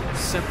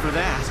 except for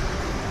that.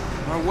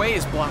 Our way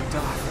is blocked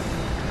off.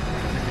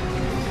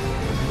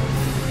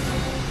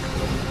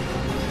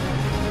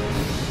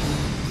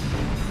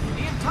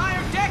 The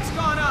entire deck's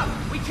gone up!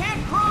 We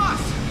can't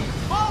cross!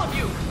 All of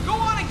you, go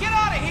on and get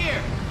out of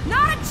here!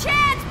 Not a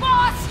chance,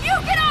 boss! You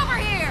get over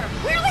here!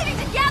 We're leaving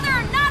together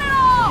or not at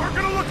all! We're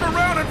gonna look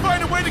around and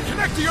find a way to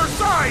connect back to your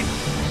side!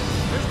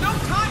 There's no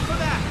time for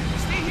that!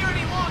 Stay here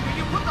any longer,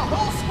 you put the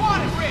whole squad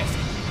at risk!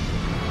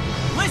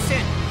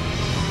 Listen!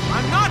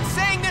 I'm not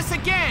saying this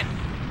again!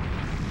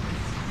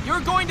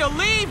 You're going to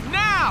leave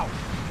now!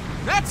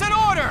 That's an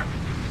order!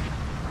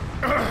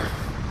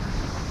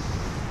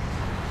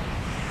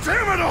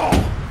 Damn it all!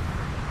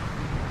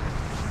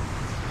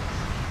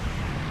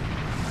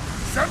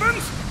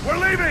 Simmons, we're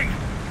leaving!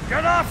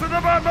 Get off to the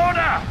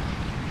Bermuda!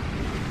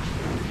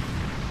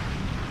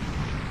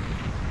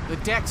 The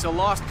deck's a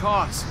lost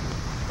cause.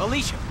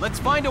 Alicia, let's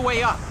find a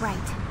way up. Right.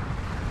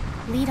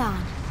 Lead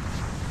on.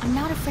 I'm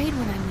not afraid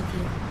when I'm with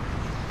you.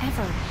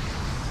 Ever.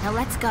 Now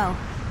let's go.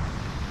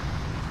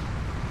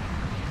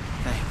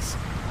 Thanks.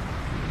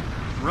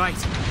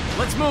 Right.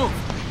 Let's move!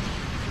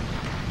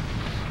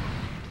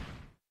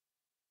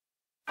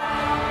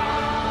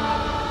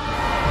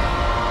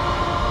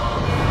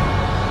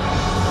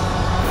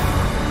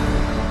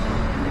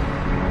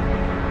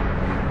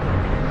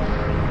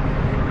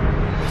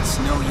 It's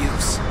no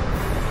use.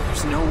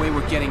 There's no way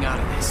we're getting out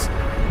of this.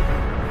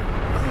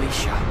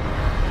 Alicia.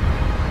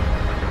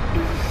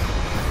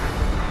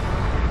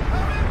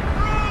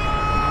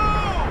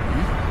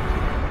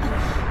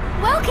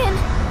 Welkin!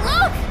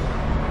 Look!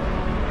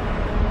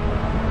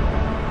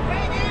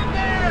 Hang in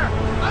there!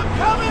 I'm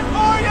coming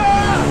for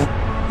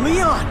you!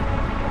 Leon!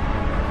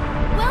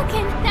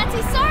 Welkin, that's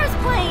Isara's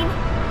plane!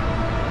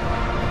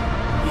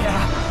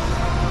 Yeah.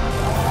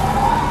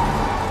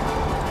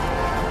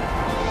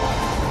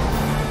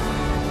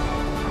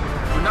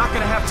 We're not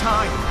gonna have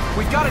time.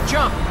 We've gotta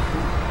jump.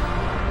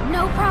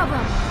 No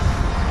problem.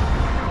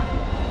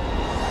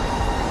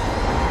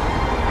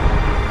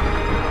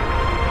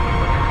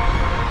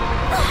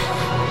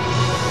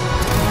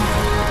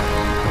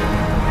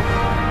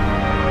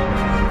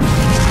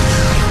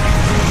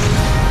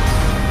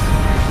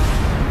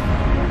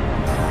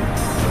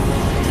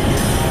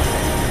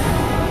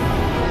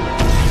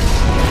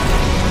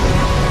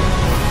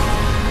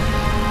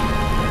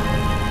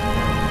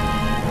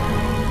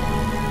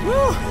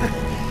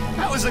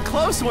 That was a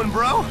close one,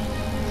 bro.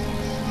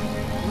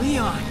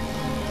 Leon,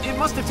 it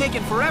must have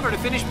taken forever to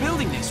finish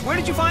building this. Where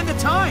did you find the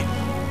time?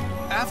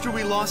 After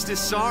we lost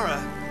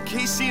Isara,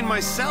 Casey and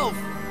myself,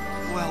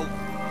 well,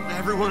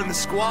 everyone in the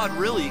squad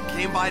really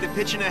came by to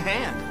pitch in a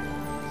hand.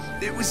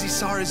 It was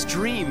Isara's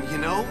dream, you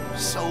know?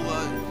 So,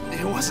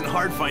 it wasn't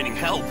hard finding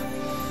help.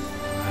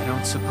 I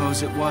don't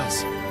suppose it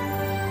was.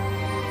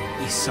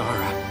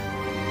 Isara.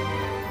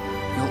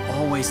 You'll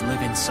always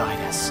live inside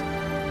us.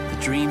 The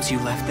dreams you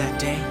left that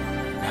day,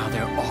 now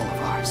they're all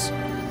of ours.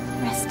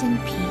 Rest in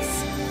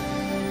peace.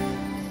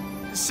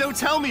 So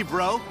tell me,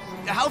 bro,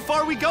 how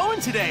far are we going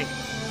today?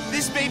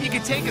 This baby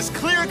could take us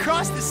clear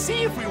across the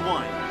sea if we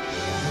want.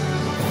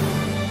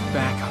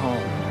 Back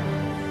home.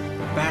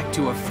 Back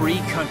to a free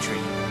country.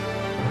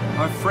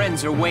 Our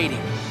friends are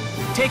waiting.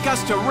 Take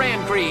us to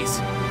Randgrease.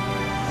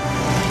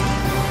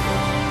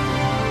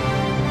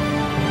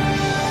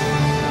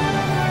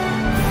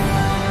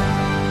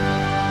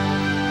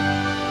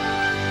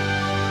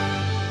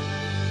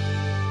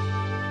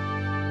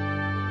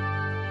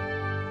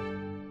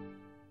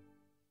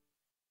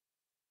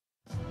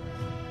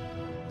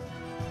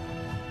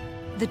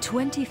 The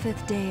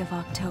 25th day of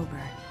October,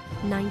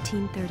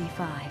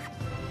 1935.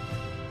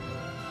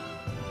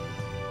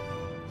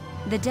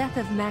 The death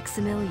of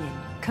Maximilian,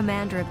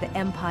 commander of the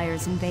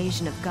Empire's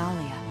invasion of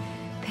Gallia,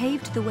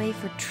 paved the way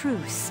for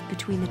truce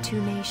between the two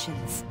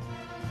nations.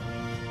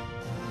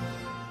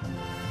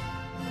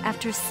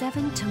 After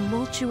 7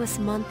 tumultuous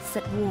months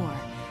at war,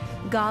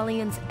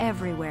 Gallians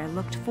everywhere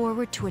looked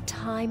forward to a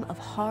time of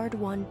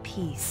hard-won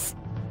peace.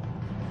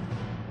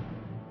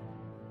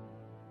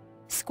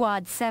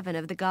 Squad 7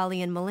 of the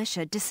Gallian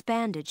militia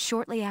disbanded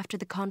shortly after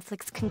the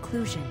conflict's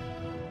conclusion.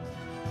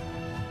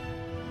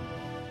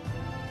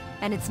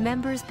 And its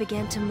members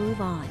began to move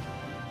on,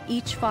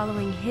 each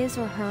following his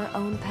or her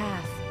own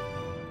path.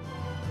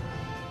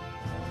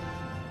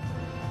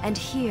 And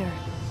here,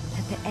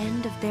 at the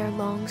end of their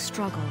long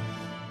struggle,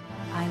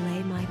 I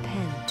lay my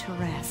pen to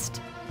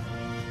rest.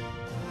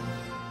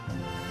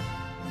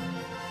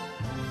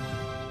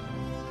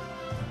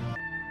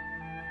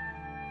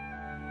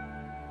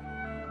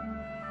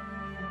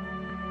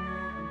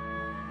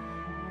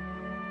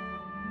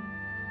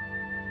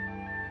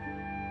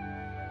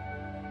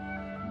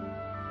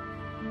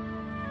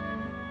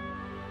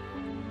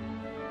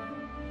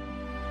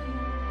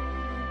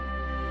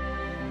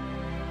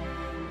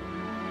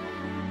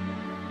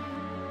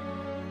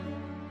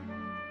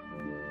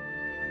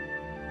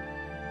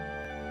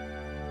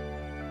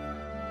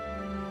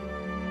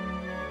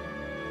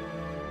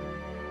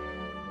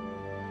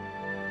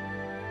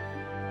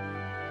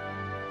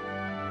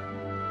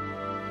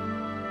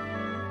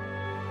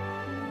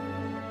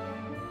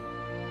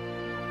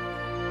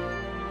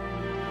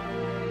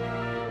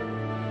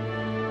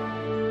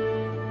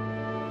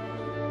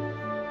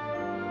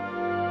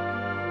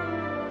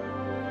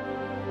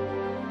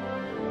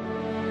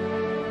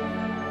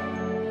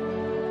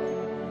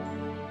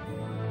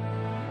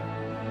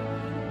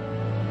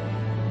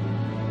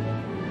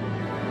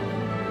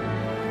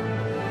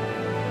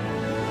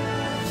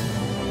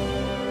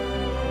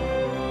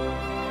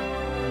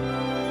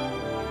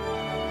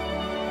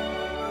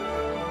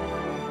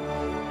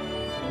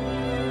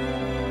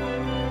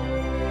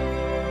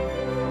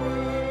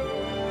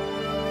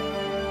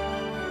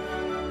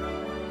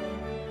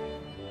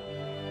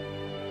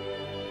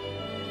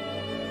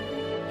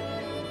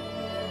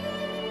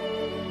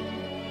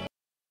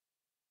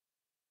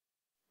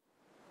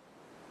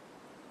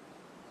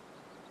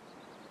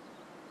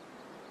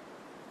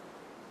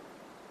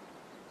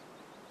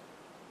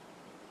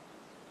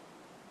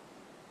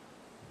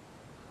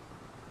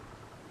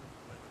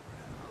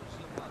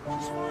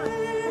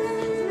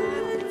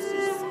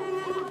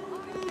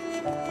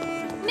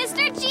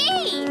 Mr.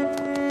 G!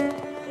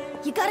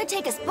 You gotta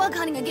take us bug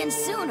hunting again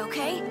soon,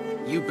 okay?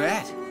 You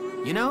bet.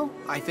 You know,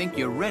 I think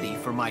you're ready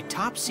for my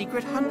top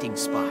secret hunting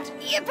spot.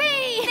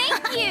 Yippee!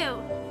 Thank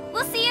you!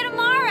 We'll see you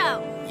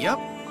tomorrow! Yep.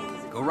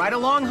 Go right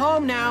along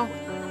home now.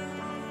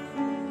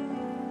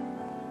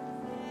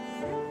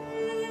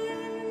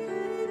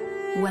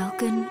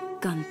 Welken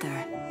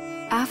Gunther.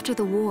 After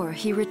the war,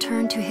 he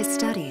returned to his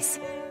studies.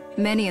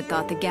 Many had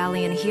thought the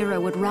Gallian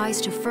hero would rise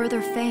to further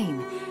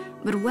fame,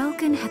 but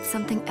Welken had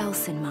something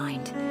else in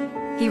mind.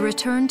 He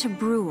returned to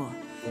Brule,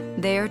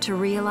 there to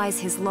realize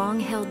his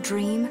long-held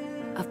dream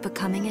of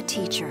becoming a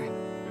teacher.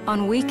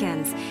 On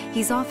weekends,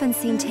 he's often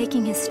seen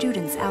taking his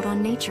students out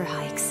on nature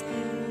hikes.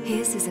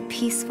 His is a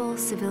peaceful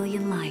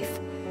civilian life,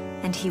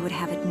 and he would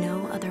have it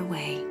no other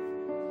way.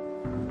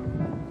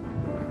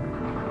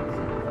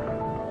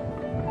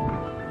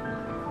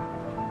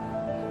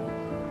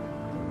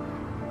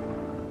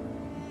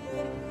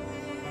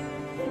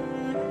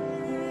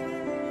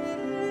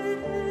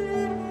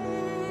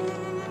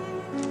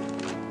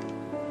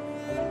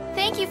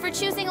 Thank you for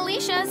choosing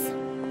Alicia's.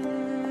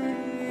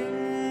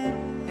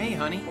 Hey,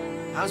 honey.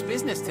 How's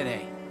business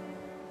today?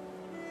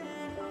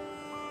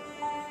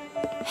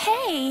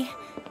 Hey!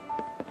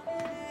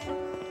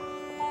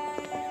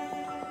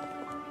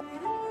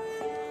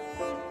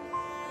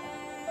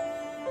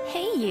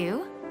 Hey,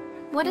 you.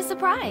 What a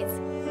surprise.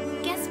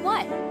 Guess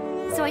what?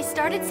 So I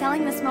started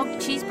selling the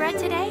smoked cheese bread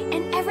today,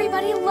 and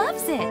everybody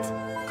loves it.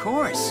 Of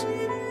course.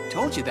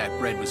 Told you that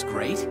bread was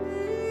great.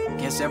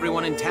 Guess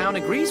everyone in town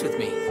agrees with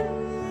me.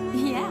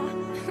 Yeah.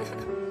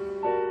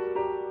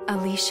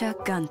 Alicia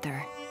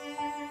Gunther.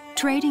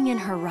 Trading in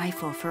her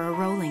rifle for a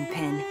rolling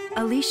pin,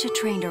 Alicia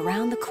trained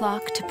around the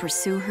clock to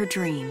pursue her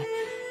dream.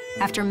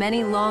 After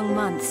many long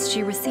months,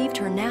 she received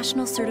her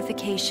national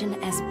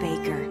certification as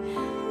baker.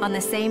 On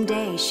the same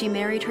day, she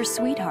married her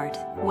sweetheart,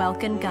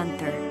 Welken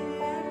Gunther.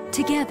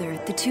 Together,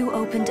 the two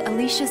opened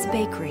Alicia's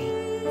Bakery.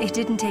 It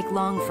didn't take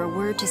long for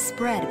word to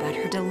spread about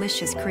her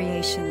delicious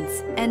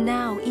creations. And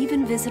now,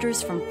 even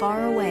visitors from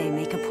far away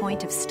make a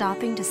point of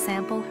stopping to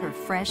sample her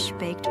fresh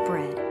baked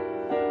bread.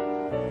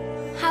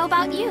 How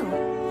about you?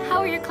 How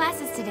are your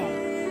classes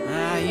today?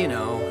 You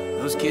know,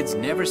 those kids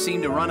never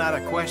seem to run out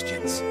of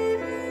questions.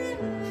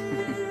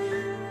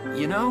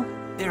 You know,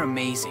 they're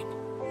amazing.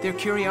 Their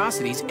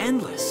curiosity's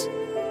endless.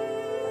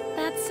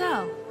 That's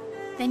so.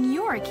 Then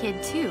you're a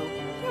kid too.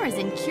 You're as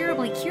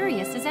incurably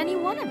curious as any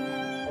one of them.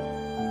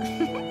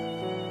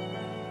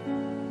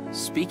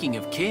 Speaking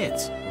of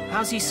kids,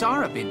 how's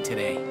Isara been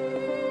today?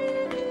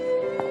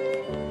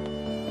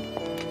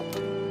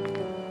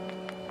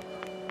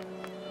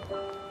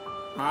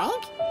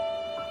 Mike?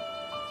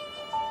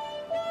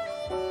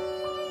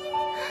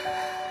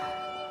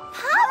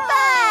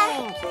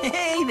 Papa!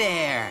 Hey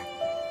there!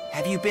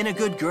 Have you been a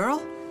good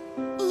girl?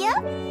 Yep,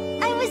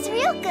 I was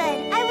real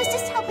good. I was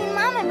just helping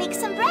Mama make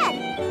some bread.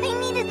 I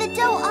kneaded the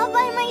dough all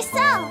by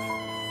myself.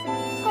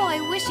 Oh, I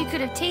wish you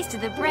could have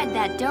tasted the bread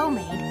that dough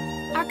made.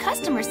 Our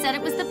customer said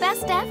it was the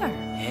best ever.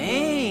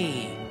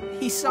 Hey!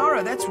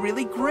 Isara, that's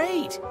really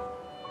great!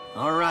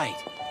 All right,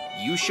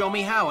 you show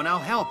me how and I'll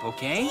help,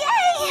 okay?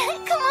 Yay!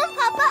 Come on,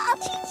 Papa, I'll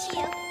teach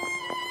you.